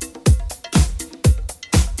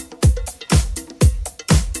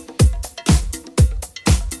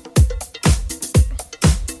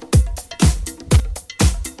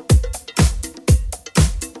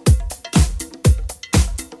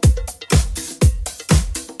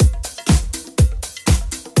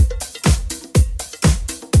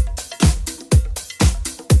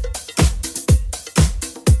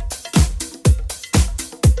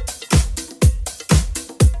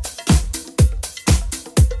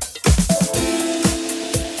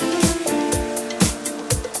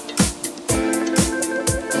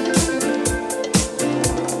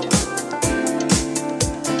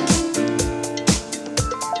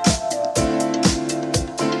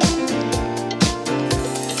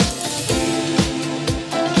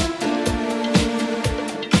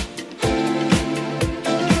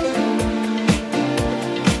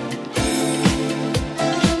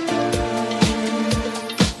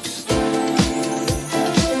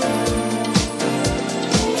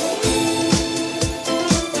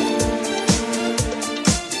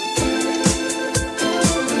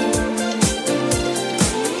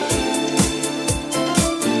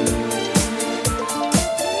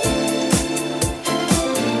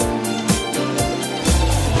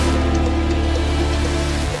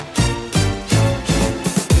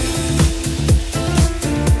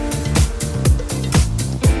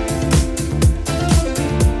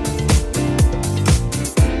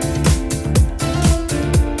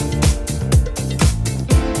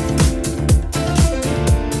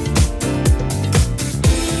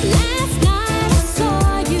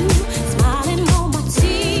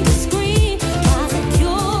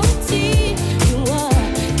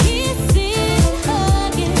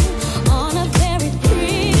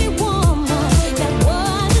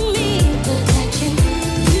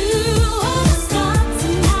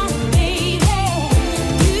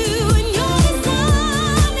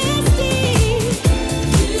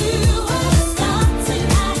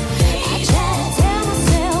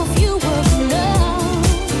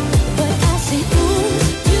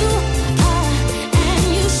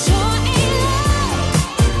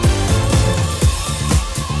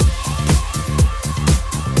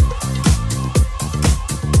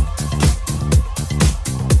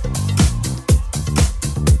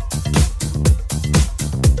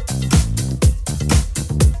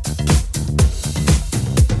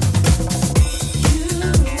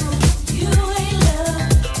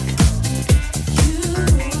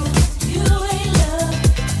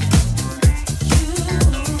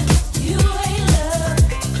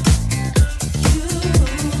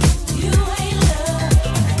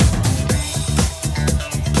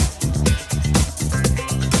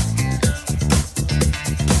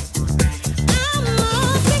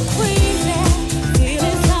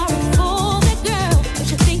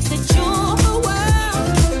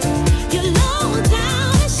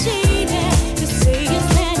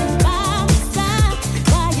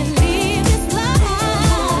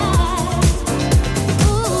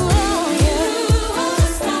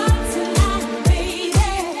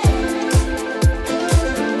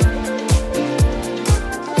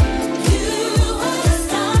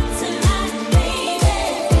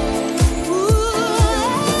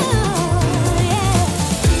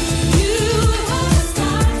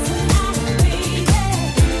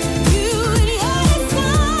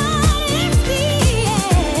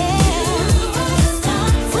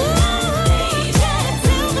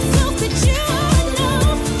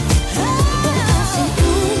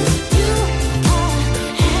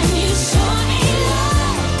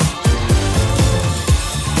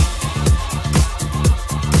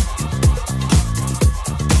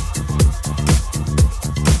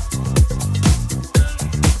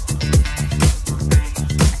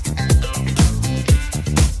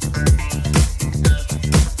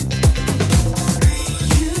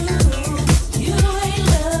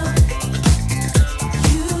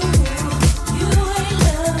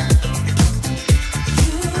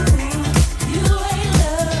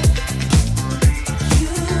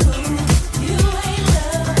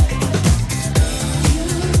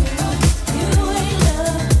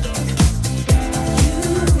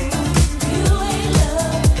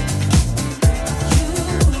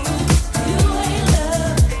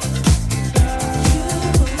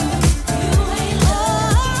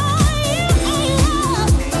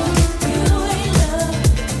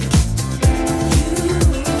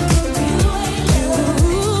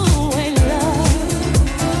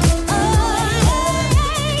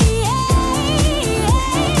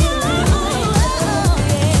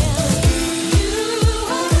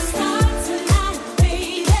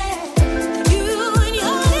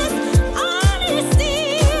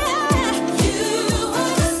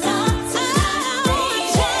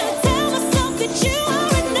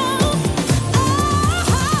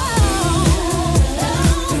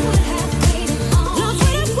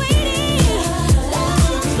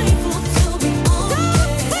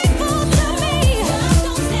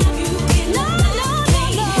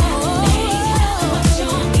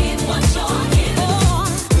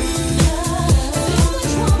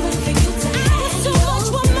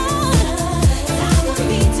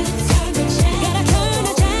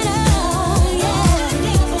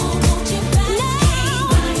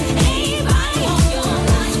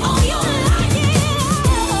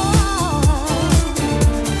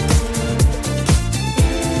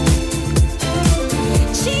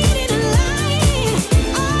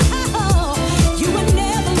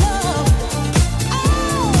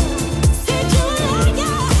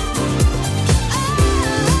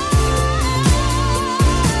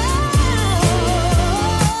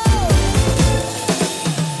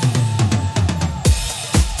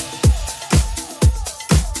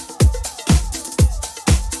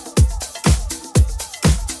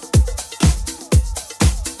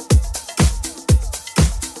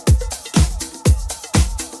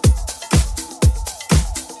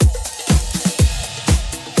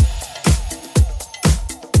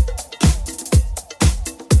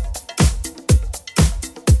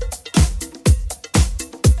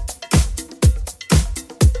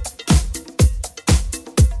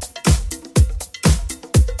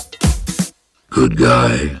 Good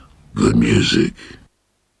guy, good music.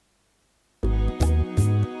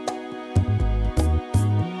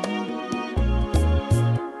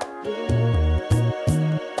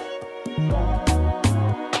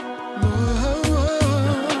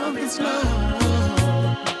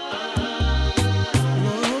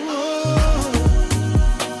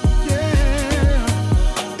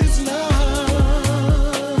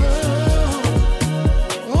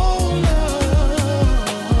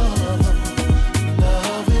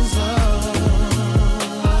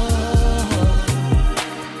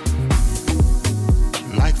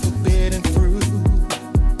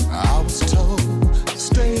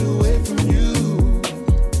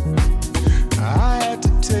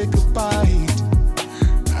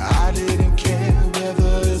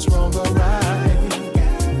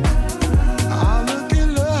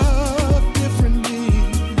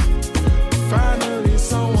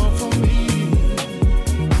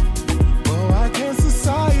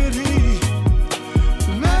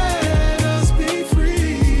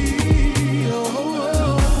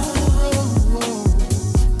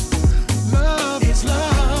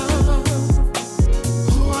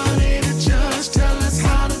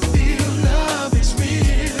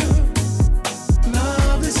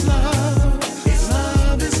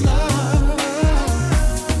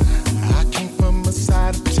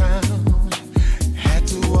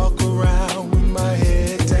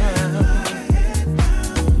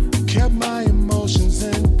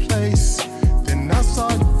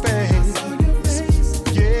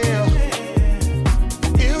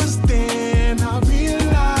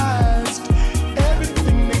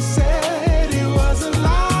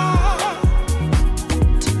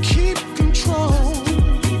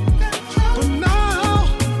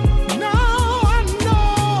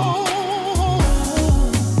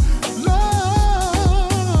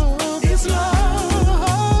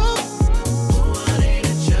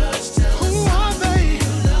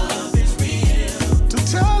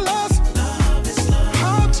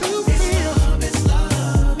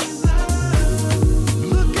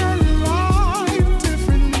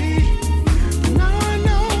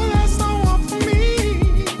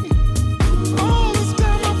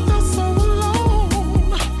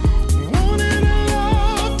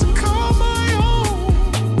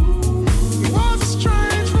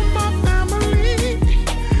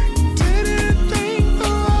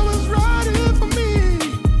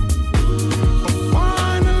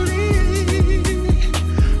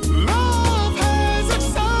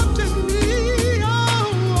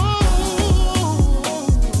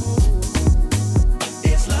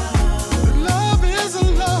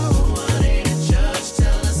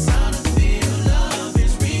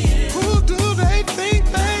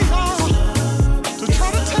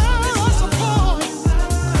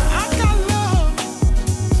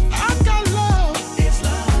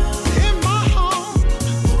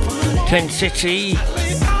 Tent City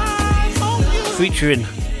featuring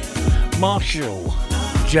Marshall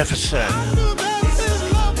Jefferson,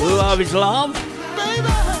 Love is Love,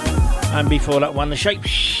 and before that one the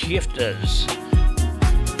Shapeshifters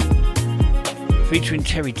featuring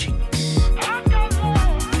Terry Tinks,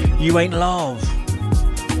 You Ain't Love.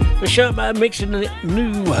 The Shirtman mixing the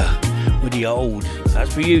new with the old,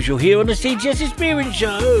 as per usual here on the CGS Experience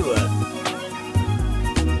Show.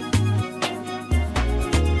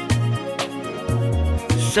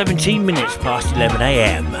 17 minutes past 11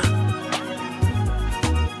 a.m.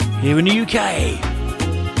 here in the UK,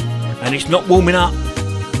 and it's not warming up.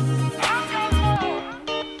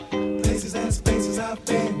 Places and spaces I've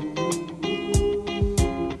been.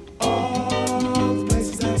 All the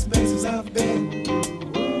places and spaces I've been.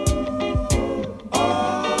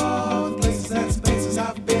 All the places and spaces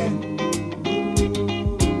I've been.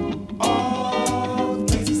 All the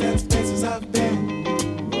places and spaces I've been.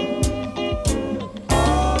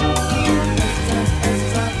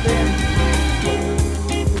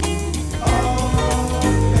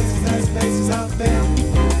 I've been.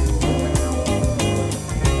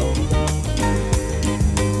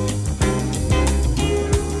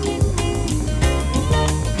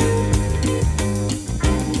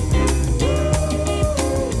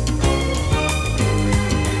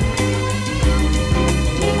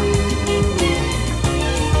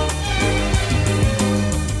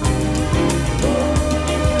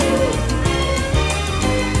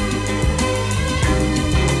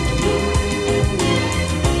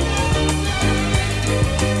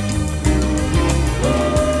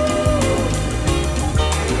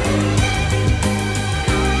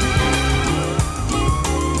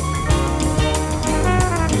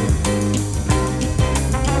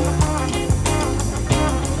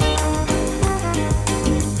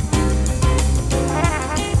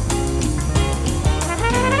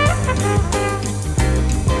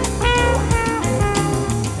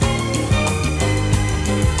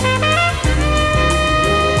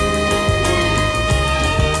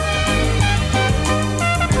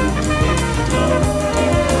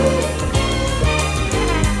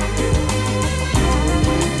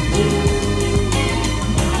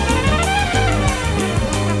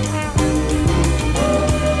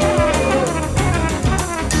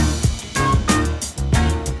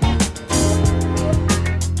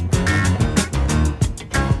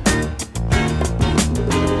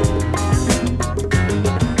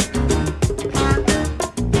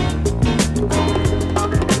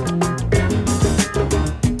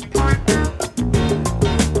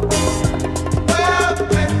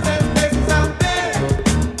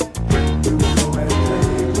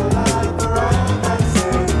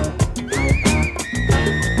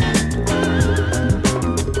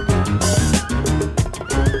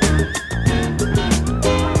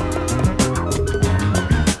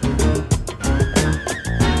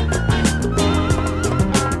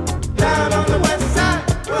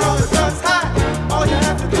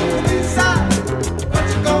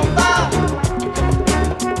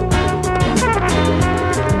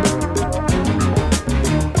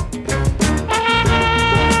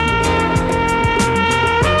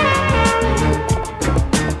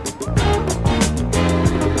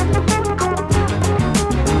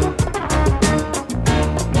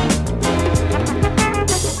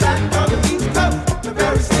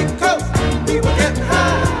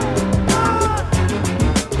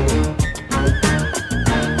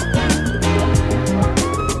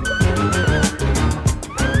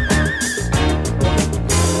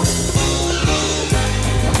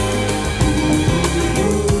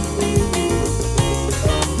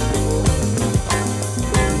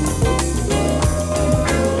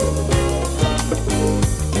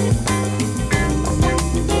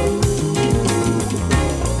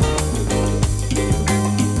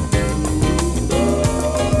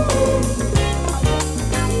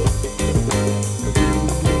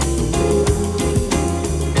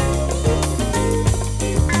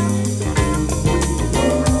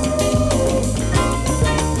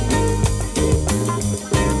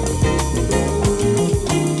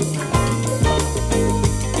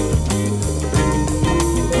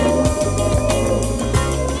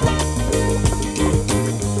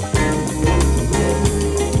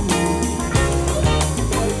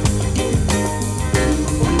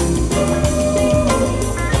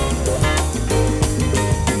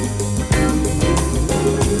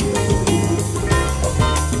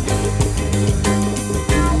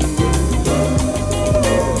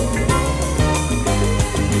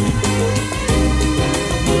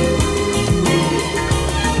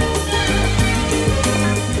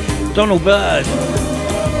 Donald Byrd.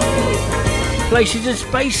 Places and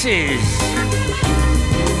Spaces.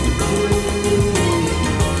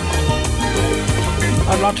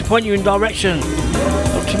 I'd like to point you in direction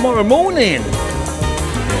of tomorrow morning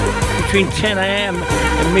between 10 a.m.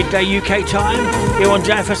 and midday UK time here on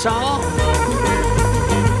JFSR,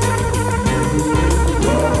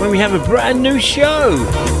 when we have a brand new show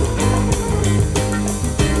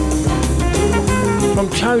from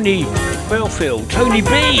Tony Belfield, Tony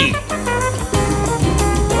B.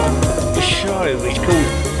 The show is called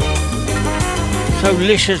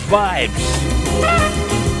Solicious Vibes.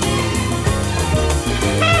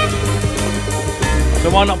 So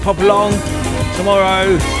why not pop along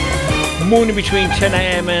tomorrow morning between 10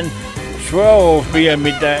 a.m. and 12 p.m.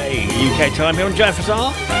 midday UK time here on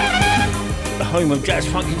JFSR, the home of jazz,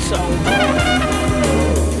 funk and soul.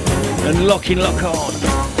 And lock in, lock on.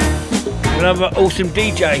 Another awesome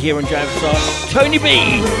DJ here on JFSR, Tony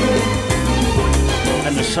B.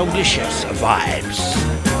 And the Soulicious Vibes.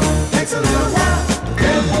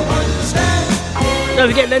 Don't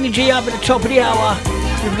forget Lenny G up at the top of the hour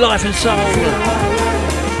with Life and Soul.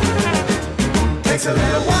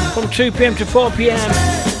 From 2 p.m. to 4 p.m.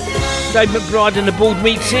 Dave McBride and the Board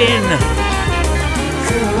meets in.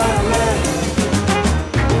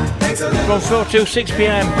 From 4 till 6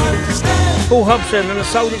 p.m. Paul Hobson and the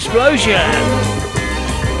Soul Explosion.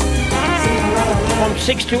 From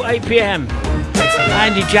 6 to 8 p.m.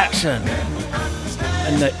 Andy Jackson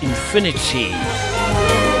and the Infinity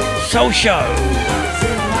Soul Show.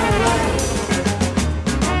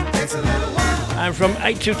 And from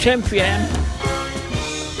 8 to 10 p.m.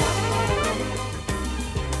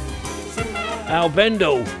 Al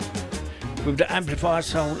Bendel with the Amplified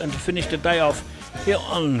Soul, and to finish the day off here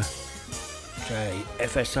on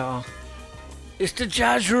JFSR, it's the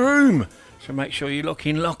Jazz Room. So make sure you lock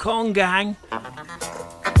in, lock on, gang.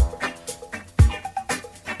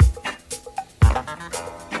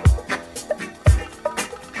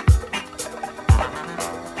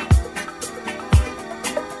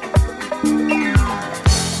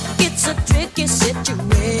 It's a tricky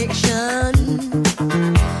situation.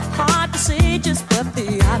 Hard to say just what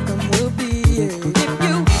the outcome will be. If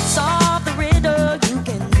you solve the riddle, you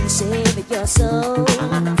can save your soul.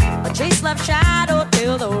 A chase left shadow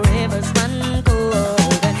till the rivers run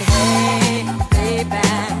cold. And hey, baby,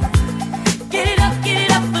 get it up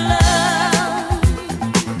for love.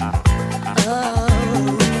 Oh,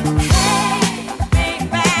 hey,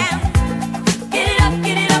 baby, get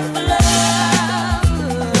it up for love.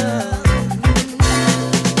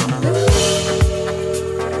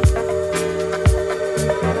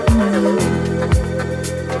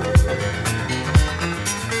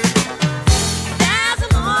 There's a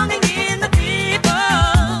longing in the people.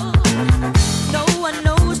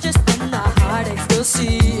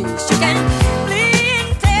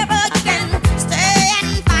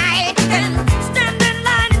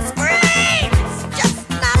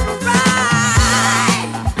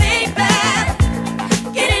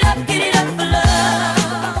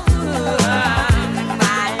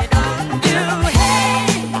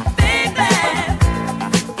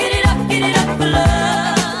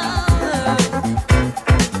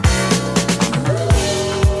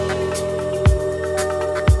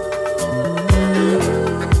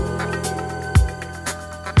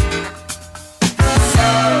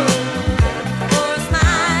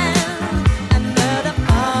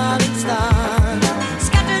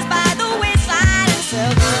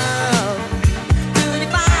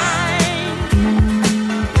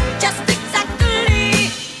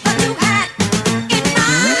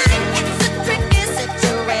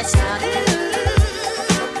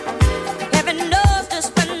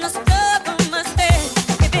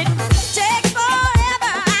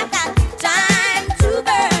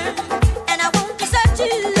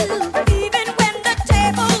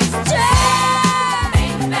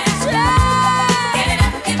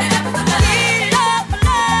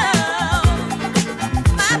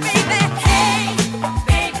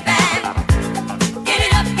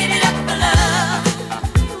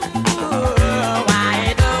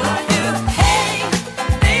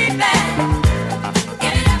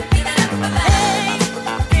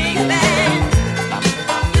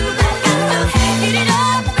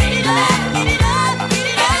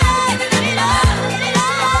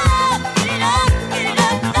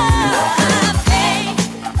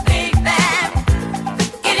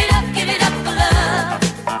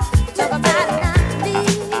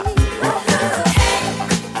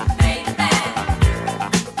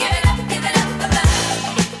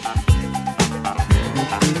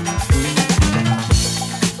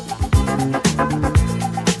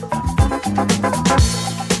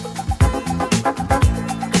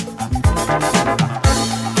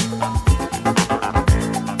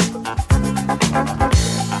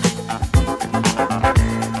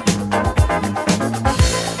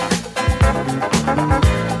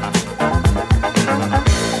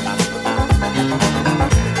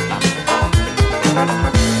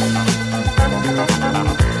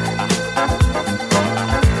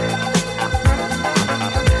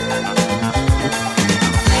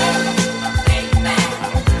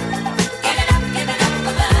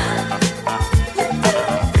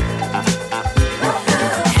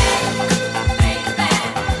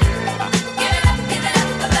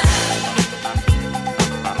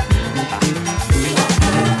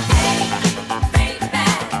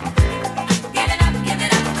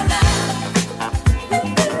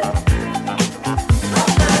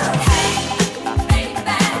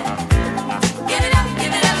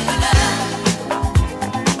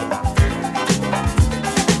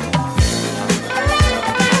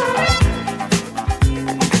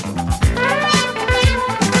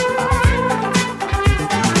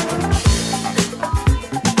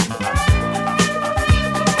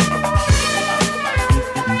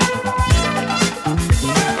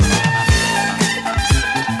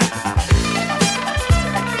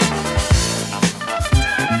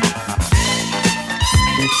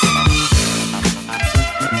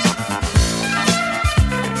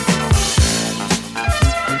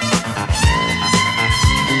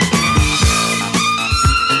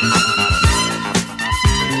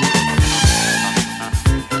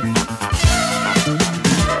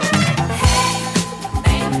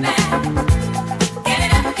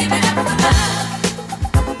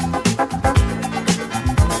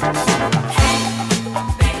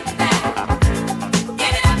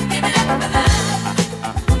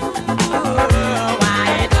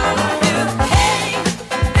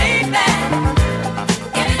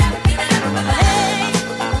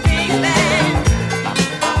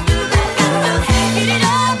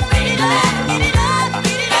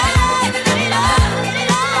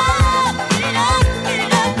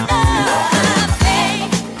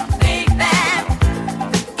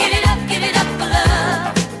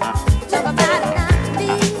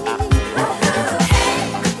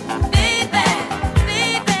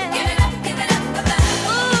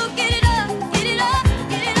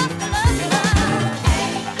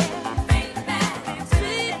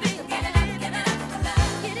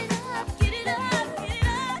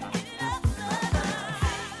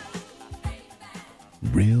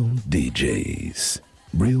 Real DJs,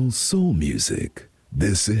 real soul music.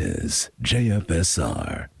 This is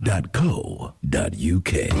jfsr.co.uk.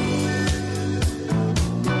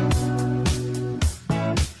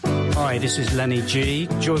 Hi, this is Lenny G.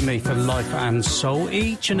 Join me for Life and Soul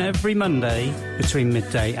each and every Monday between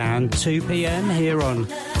midday and 2 p.m. here on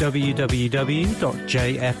www.jfsr.co.uk.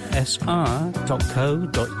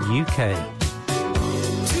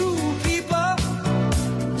 Two people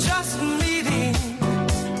just meeting,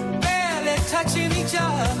 barely touching each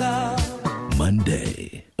other.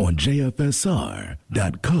 Monday on jfsr.co.uk.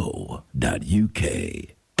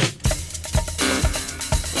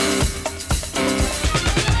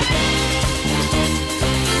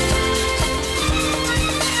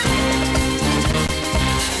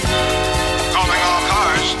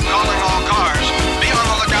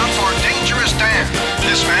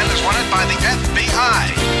 This man is wanted by the FBI.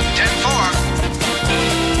 10-4.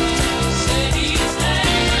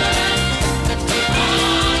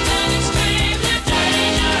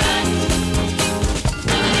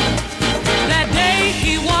 That day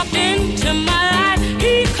he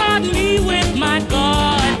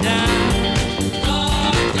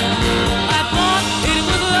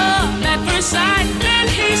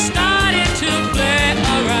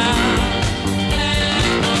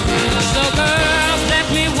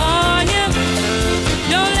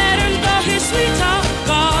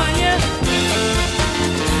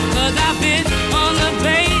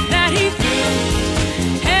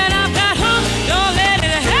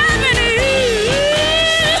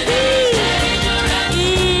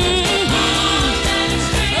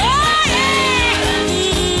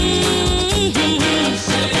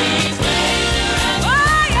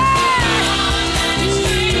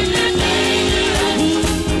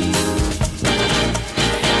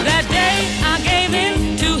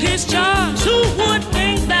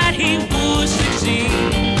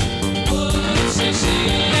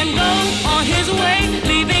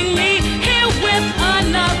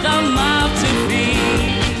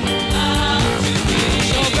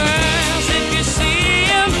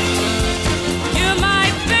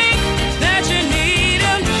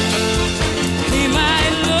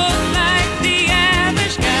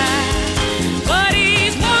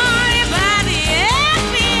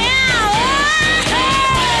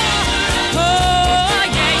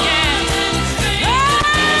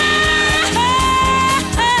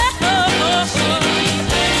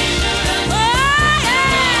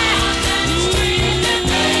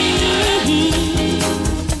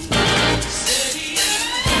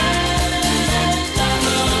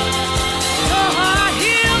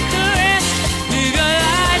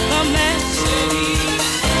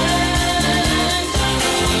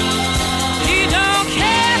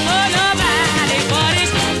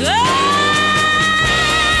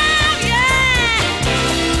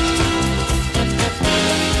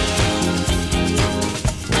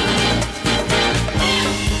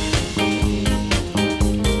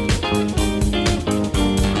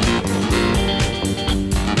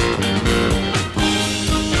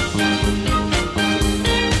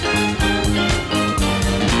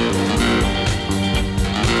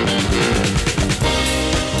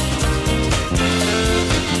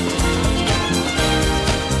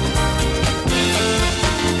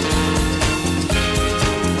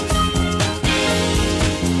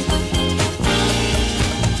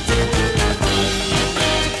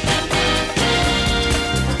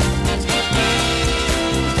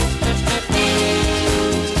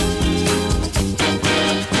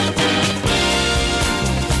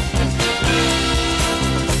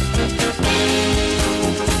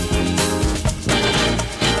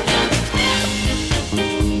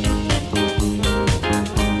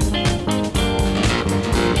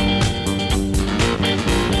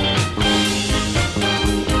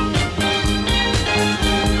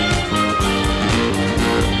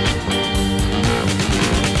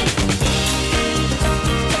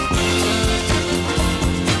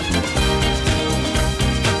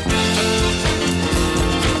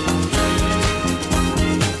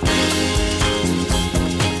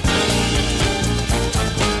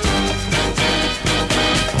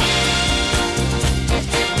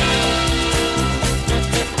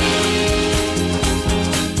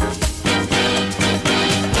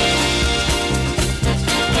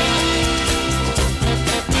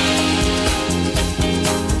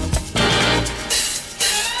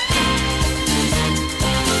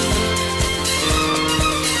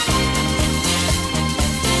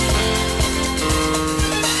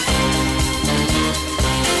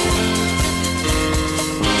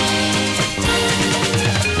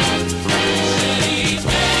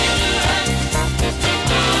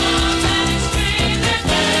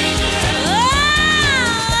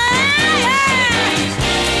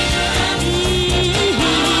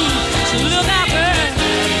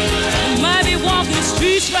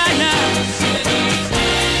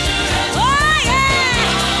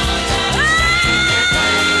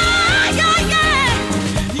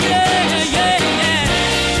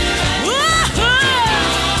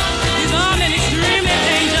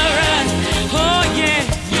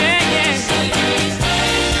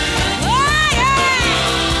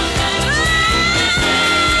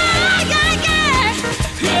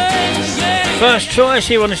First choice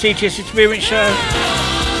here on the CTS Experience Show.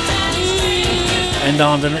 And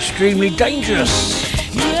London Extremely Dangerous.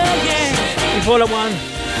 Before that one,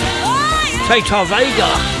 Tata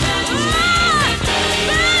Vega.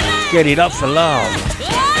 Get It Up for Love.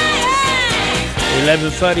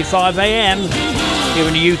 11:35 a.m. here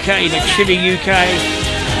in the UK, the chilly UK.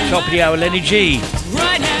 Top of the hour, Lenny G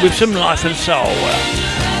with some life and soul.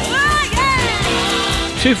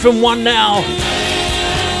 2 from 1 now.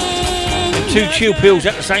 2 chill pills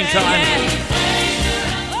at the same time.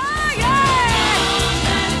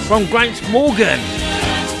 From Grant Morgan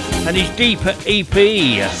and his Deeper EP.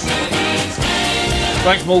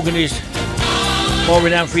 Grant Morgan is more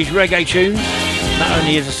renowned for his reggae tunes, not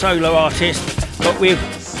only as a solo artist, but with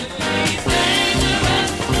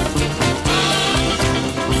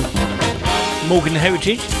Morgan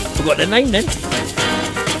Heritage. Forgot the name then.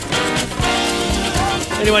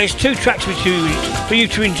 Anyway, it's 2 tracks for you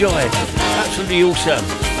to enjoy. Absolutely awesome.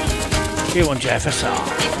 Here on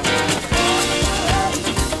JFSR.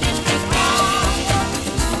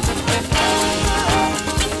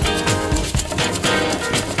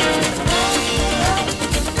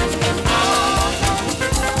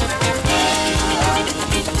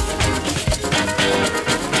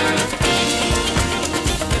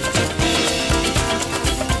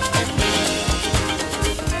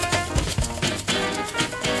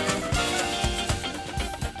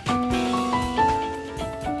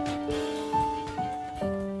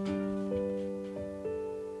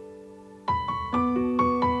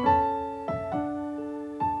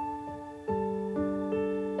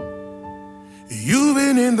 You've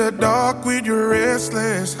been in the dark with your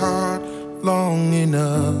restless heart long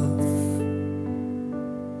enough,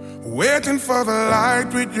 waiting for the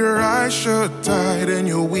light with your eyes shut tight and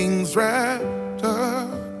your wings wrapped up.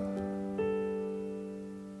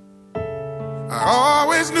 I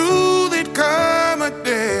always knew there'd come a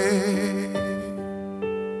day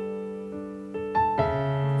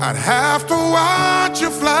I'd have to watch you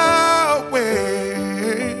fly away.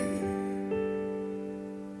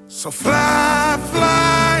 So fly,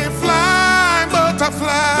 fly, fly, butterfly.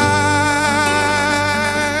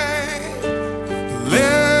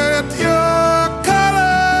 Let your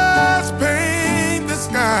colors paint the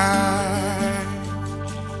sky.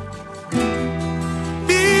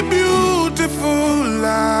 Be beautiful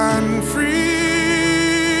and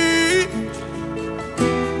free.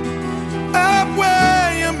 Up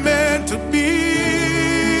where you're meant to be.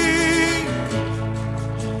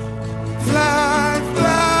 Fly,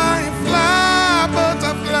 fly.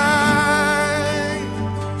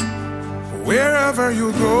 Wherever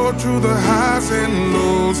you go, through the highs and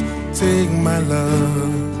lows, take my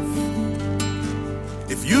love.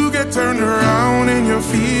 If you get turned around and you're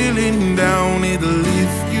feeling down, it'll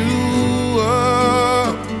lift you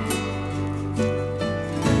up.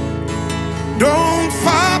 Don't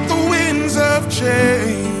fight the winds of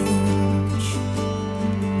change.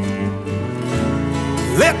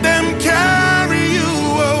 Let them carry you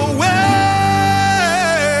away.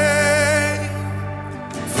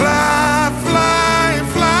 Fly, fly,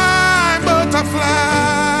 fly, butterfly.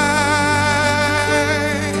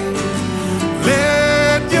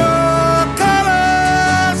 Let your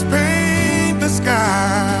colors paint the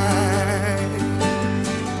sky.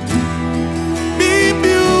 Be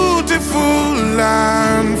beautiful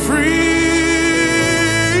and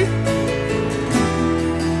free.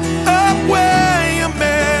 Up where you're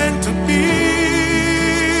meant to be.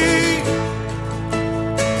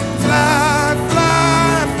 Fly,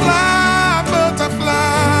 fly, fly, butterfly.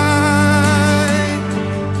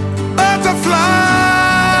 Butterfly.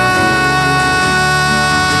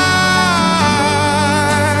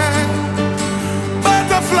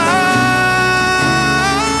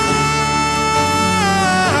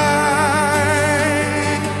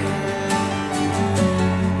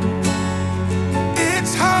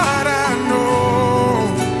 It's hard, I know,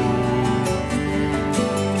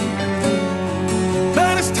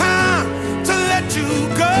 but it's time to let you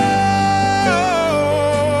go.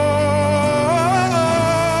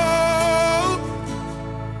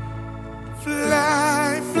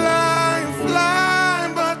 Fly, fly,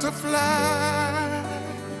 fly, butterfly.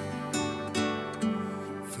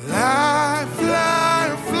 Fly, fly,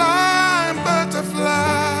 fly, butterfly.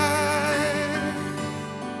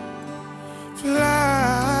 Fly,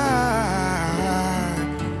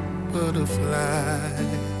 butterfly.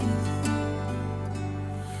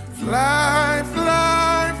 Fly,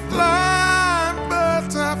 fly, fly,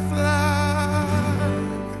 butterfly.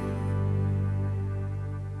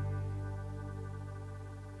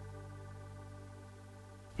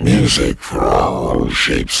 Music for all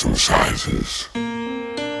shapes and sizes.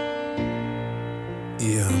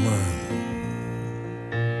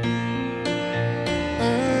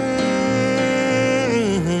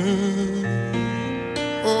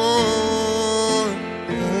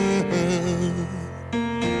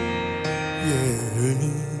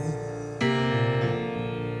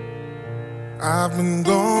 I've been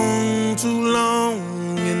gone too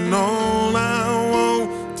long, and all I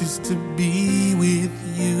want is to be with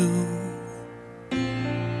you.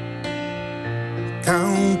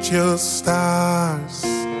 Count your stars,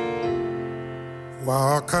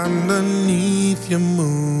 walk underneath your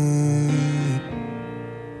moon,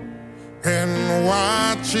 and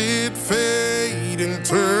watch it fade and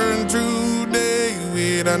turn to day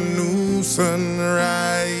with a new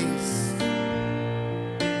sunrise.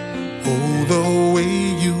 Oh, the way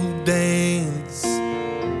you dance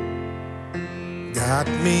got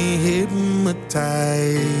me hypnotized.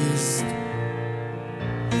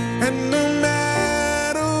 And no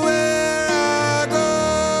matter where I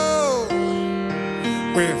go,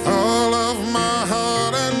 with all of my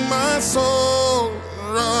heart and my soul,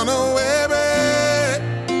 run away, babe.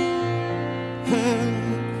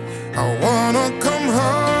 I wanna come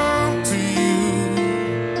home to you.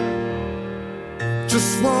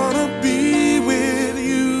 Just wanna be with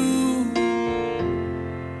you.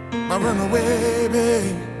 My runaway,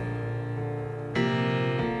 babe.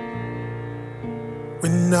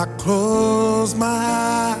 When I close my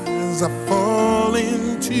eyes, I fall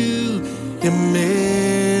into your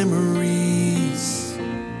memories,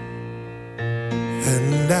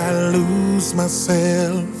 and I lose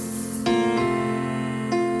myself.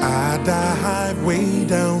 I dive way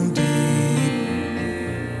down deep.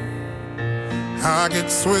 I get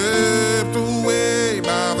swept away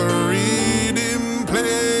by the rhythm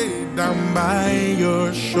played down by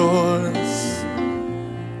your shores.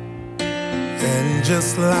 And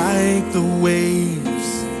just like the waves,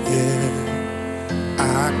 yeah,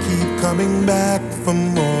 I keep coming back for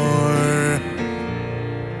more.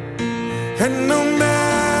 And no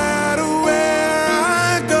matter where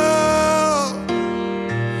I go,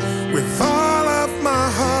 with all of my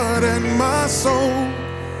heart and my soul,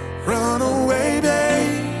 run away,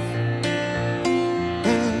 babe.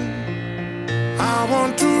 I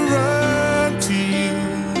want to run to you.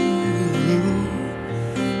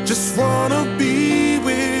 Just wanna be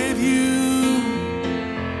with you.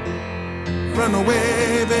 Run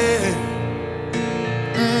away, babe.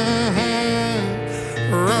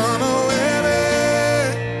 Run away,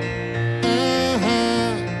 babe.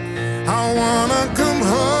 I wanna come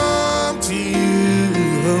home to you.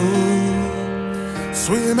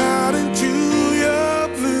 Swim out into your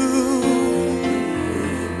blue.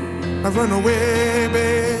 I run away,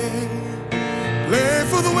 babe. Play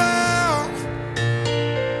for the world.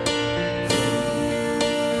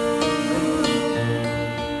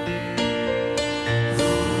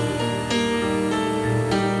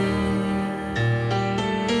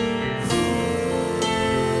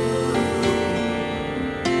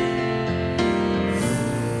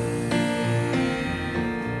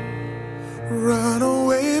 Run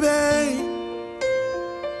away, babe.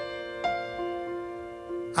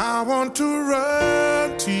 I want to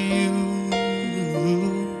run to you.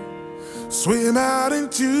 Swim out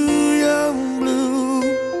into your blue.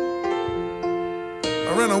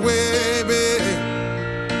 Run away, babe.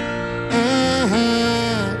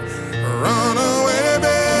 Run away,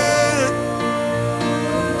 babe.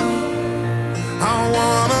 I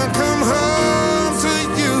wanna come home to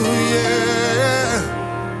you, yeah.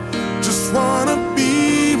 Just wanna be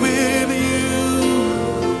with you.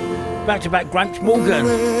 Back to back Gramps Morgan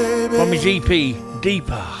from his EP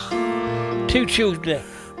Deeper. Two tunes there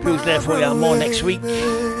for you, more next week.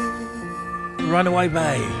 Runaway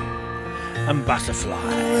Bay and Butterfly.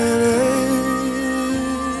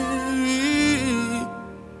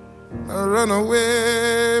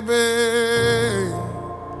 Runaway, babe.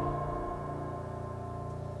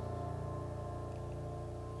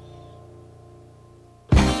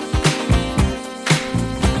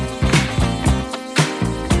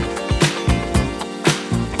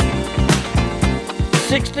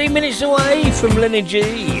 Minutes away from Lenny G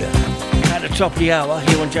at the top of the hour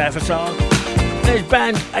here on JFSR. There's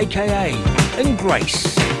Band AKA and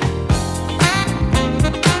Grace.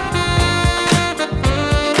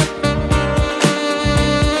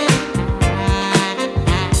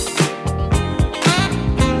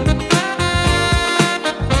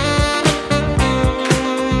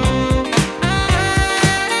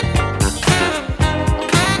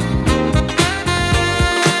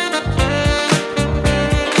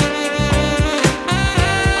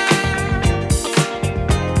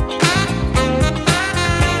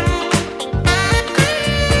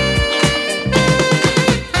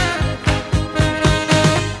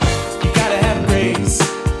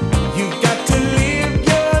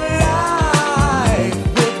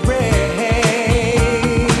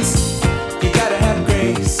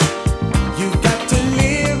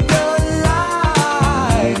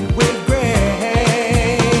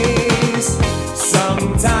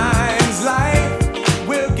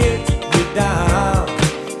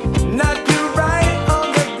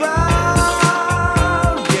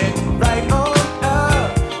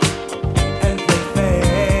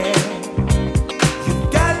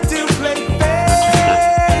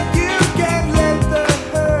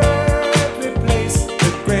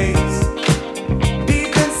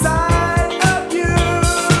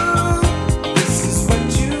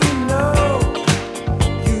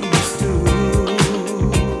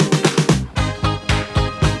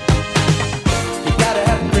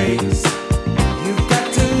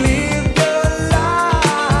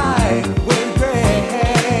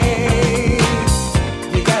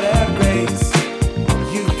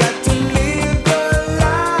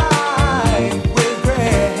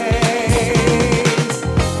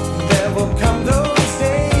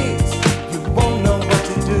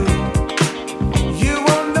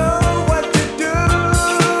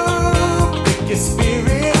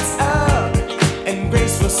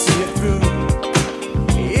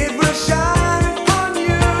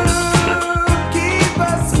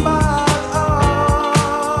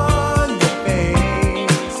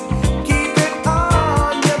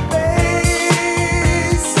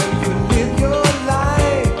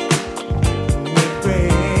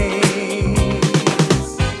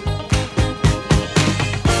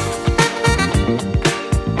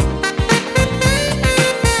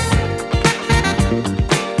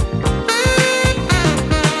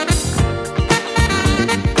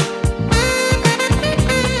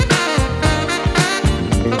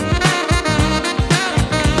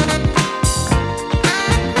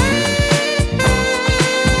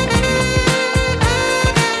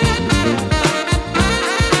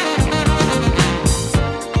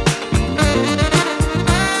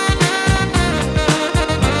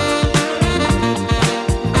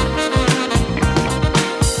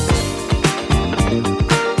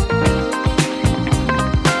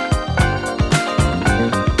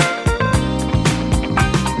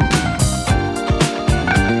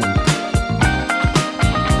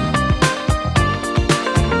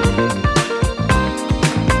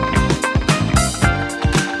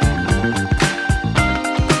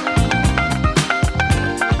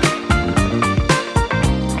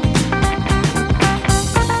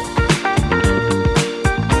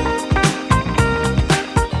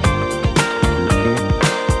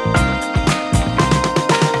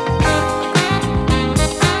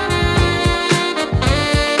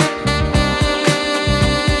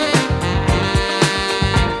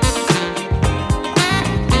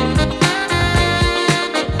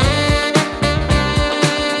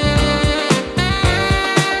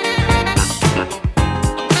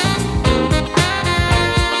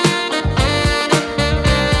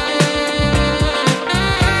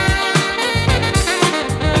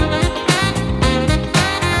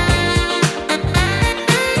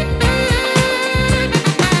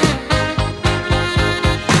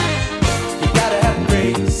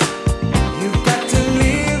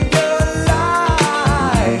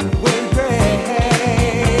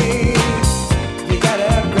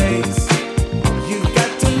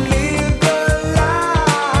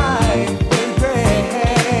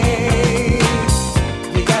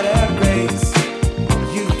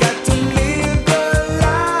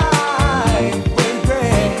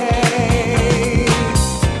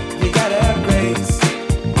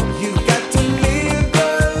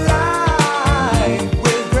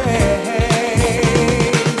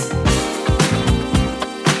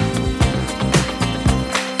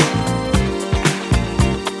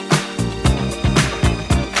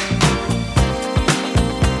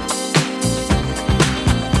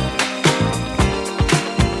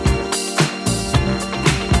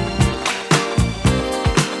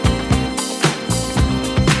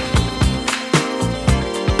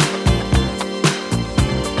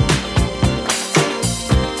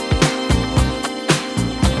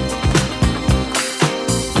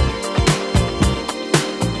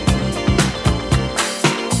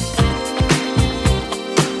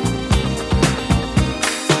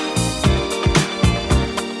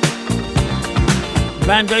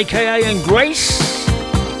 Band AKA and Grace.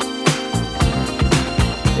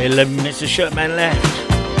 11 minutes of Shirtman left.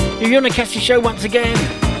 If you want to catch the show once again,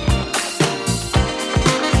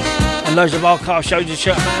 and loads of archive shows of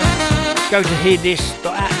Shirtman, go to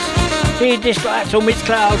hearthis.at. Hearthis.at or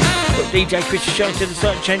Mixcloud. Put DJ Chris Show into the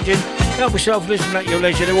search engine. Help yourself listen at your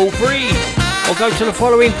leisure, they're all free. Or go to the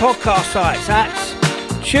following podcast sites at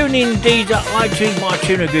TuneIn, Deezer, iTunes,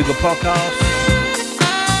 MyTuner, Google Podcasts.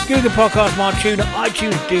 Google Podcasts, MyTuner,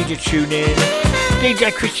 iTunes, Deezer, TuneIn.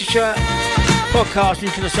 DJ Chris Show podcast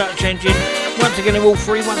into the search engine. Once again, they're all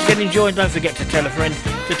free. Once again, enjoy and don't forget to tell a friend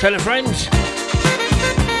to tell a friend.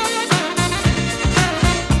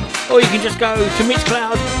 Or you can just go to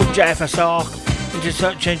Mixcloud, put JFSR into the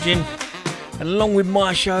search engine, and along with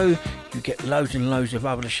my show, you get loads and loads of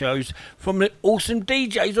other shows from the awesome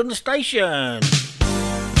DJs on the station.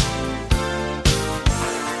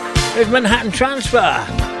 There's Manhattan Transfer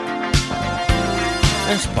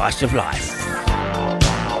and Spice of Life.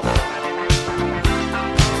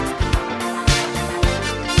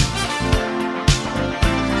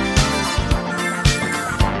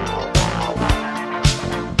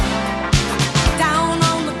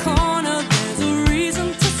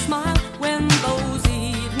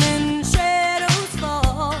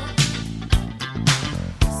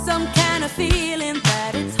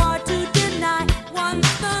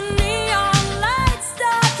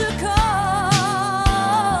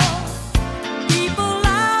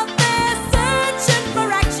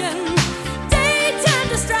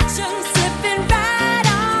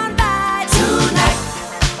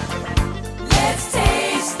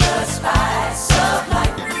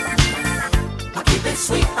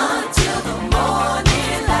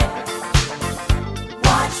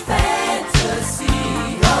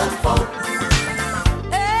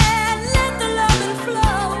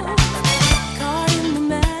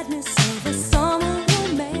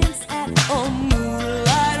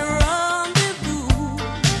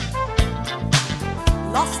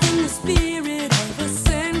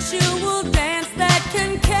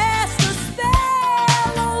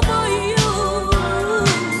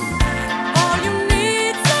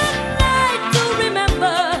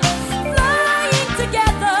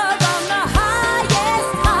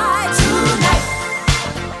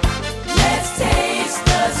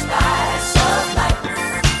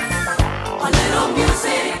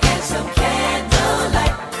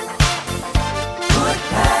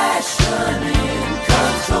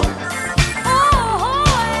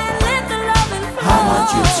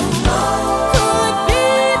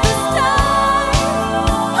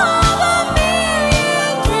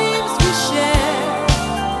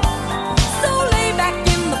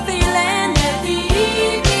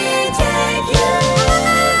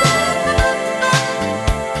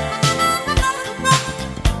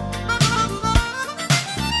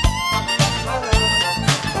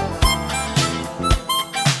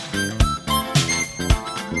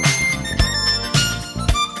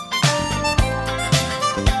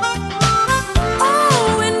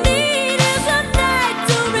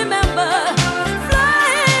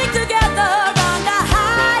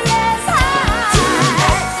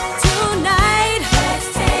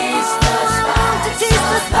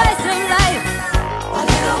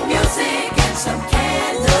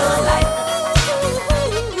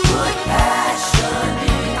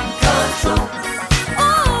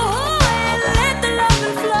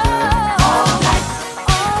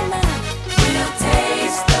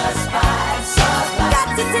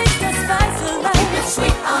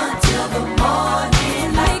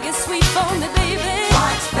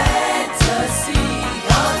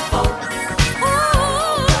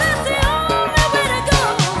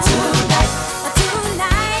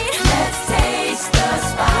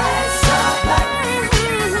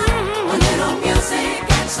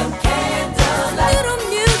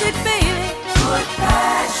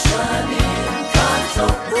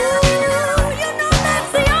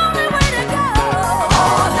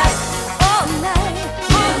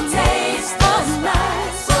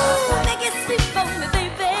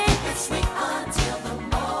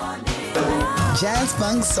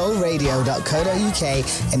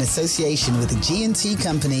 JazzFunkSoulRadio.co.uk, in association with the G&T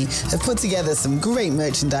Company, have put together some great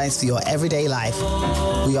merchandise for your everyday life.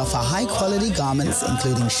 We offer high-quality garments,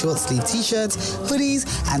 including short-sleeve t-shirts, hoodies,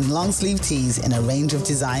 and long-sleeve tees in a range of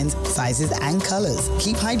designs, sizes, and colors.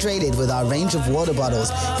 Keep hydrated with our range of water bottles.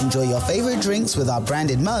 Enjoy your favorite drinks with our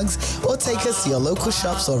branded mugs, or take us to your local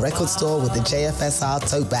shops or record store with the JFSR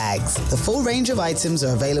tote bags. The full range of items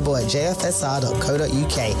are available at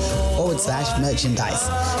jfsr.co.uk/merchandise.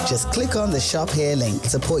 us. Just click on the Shop Here link.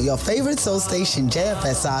 Support your favorite soul station,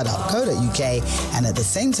 jfsr.co.uk, and at the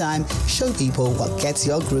same time, show people what gets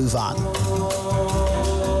your groove on.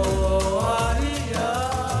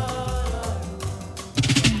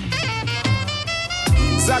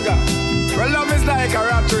 Saga, well, love is like a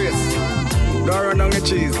rat race. Don't run down the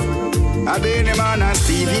cheese. I been a man and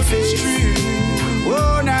Stevie Fish.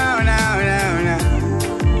 Oh, now.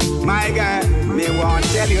 My God, me want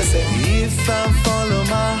to tell you, say, if I follow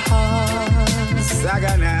my heart,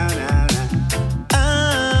 Saga, now.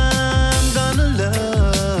 I'm gonna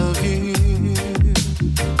love you.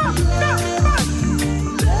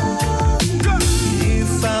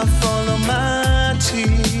 If I follow my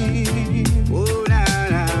team, oh, now.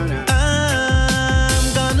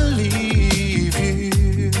 I'm gonna leave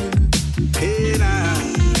you. Hey, now,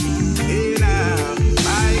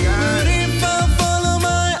 my God. But if I follow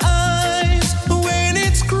my eyes when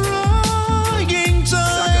it's crying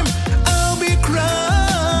time, I'll be crying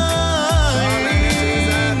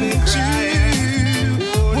too.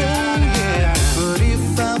 Oh, yeah. But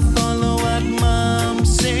if I follow what Mom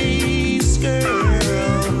says,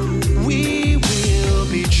 girl, we will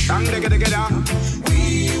be true.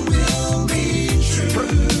 We will be true.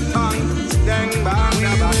 We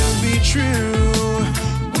will be true.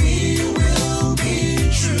 We will be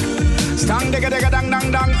true. Stang digga digga dang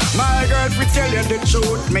dang dang. My girl, we tell you the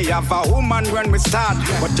truth. Me have a woman when we start,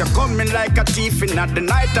 but you coming like a thief in the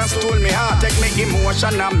night and stole me heart. Take me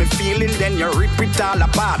emotion and me feeling, then you rip it all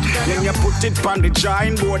apart. Then you put it on the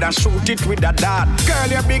drawing board and shoot it with a dart. Girl,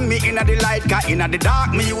 you bring me in the light, cause in the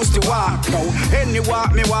dark me used to walk. Now, any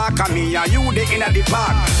walk me walk, and me and you the in the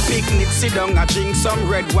park. Picnic, sit down and drink some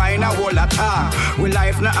red wine, a whole a talk. We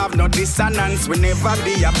life no have no dissonance, we never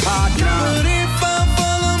be apart now. But if I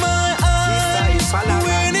follow my eyes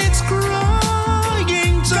when it's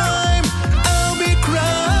crying time, I'll be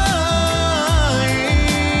crying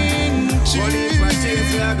too.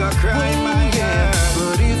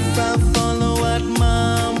 But if I follow what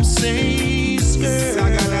Mom says, girl,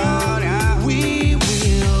 we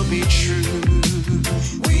will be true.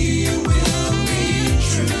 We will be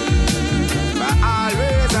true. But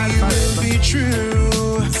always and forever be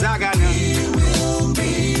true. Zagana. We will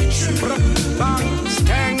be true. Bang,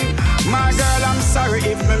 stang. My girl, I'm sorry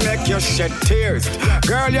if me make you shed tears.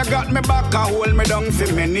 Girl, you got me back and hold me down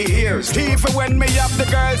for many years. Even when me have the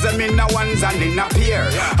girls, I'm in the ones and in a pair.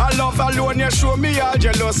 I love alone, you show me all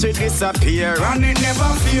jealousy disappear. And it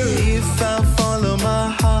never feel. If I follow my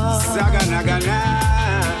heart, Saganagana,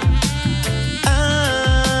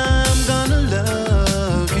 I'm gonna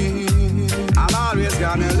love you. I'm always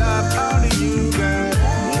gonna love only you, girl.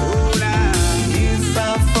 Oh, now. If I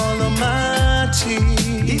follow my team,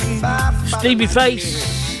 Stevie Face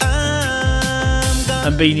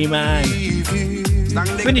and Beanie Man.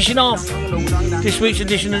 Finishing off this week's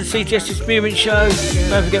edition of the CTS Experience Show.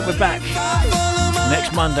 Don't forget we're back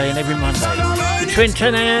next Monday and every Monday between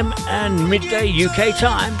 10 a.m. and midday UK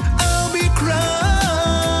time.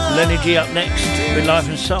 Lenny G up next with Life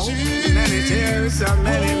and Soul.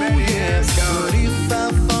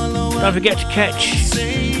 Don't forget to catch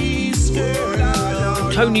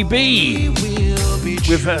Tony B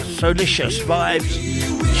with her Solicious Vibes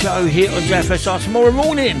show here on JFSR tomorrow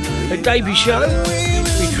morning, a debut show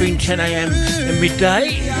between 10 a.m. and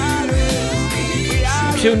midday.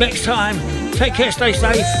 Until next time, take care, stay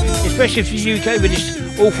safe, especially for the UK with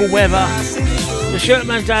this awful weather. The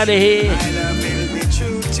Shirtman's out of here.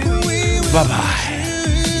 Bye bye.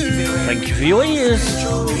 Thank you for your ears.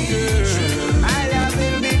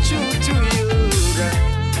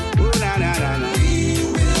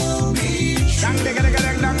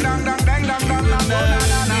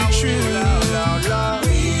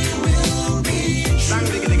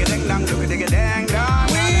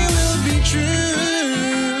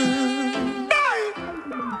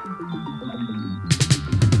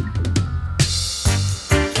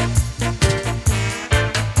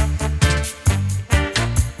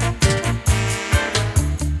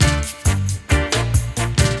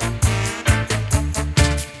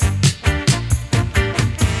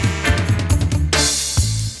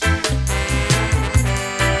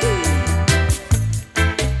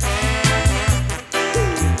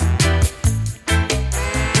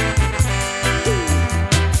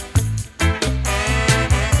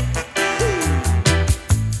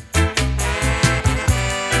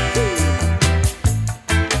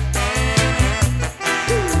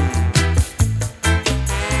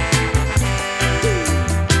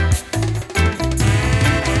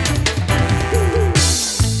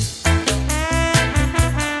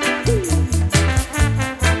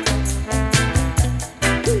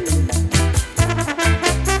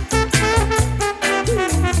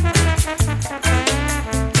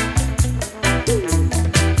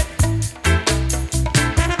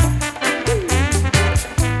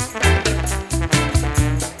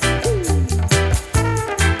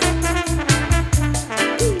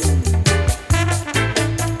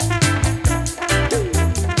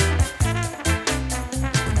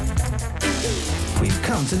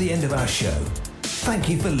 come to the end of our show. Thank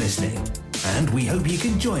you for listening, and we hope you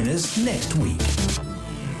can join us next week.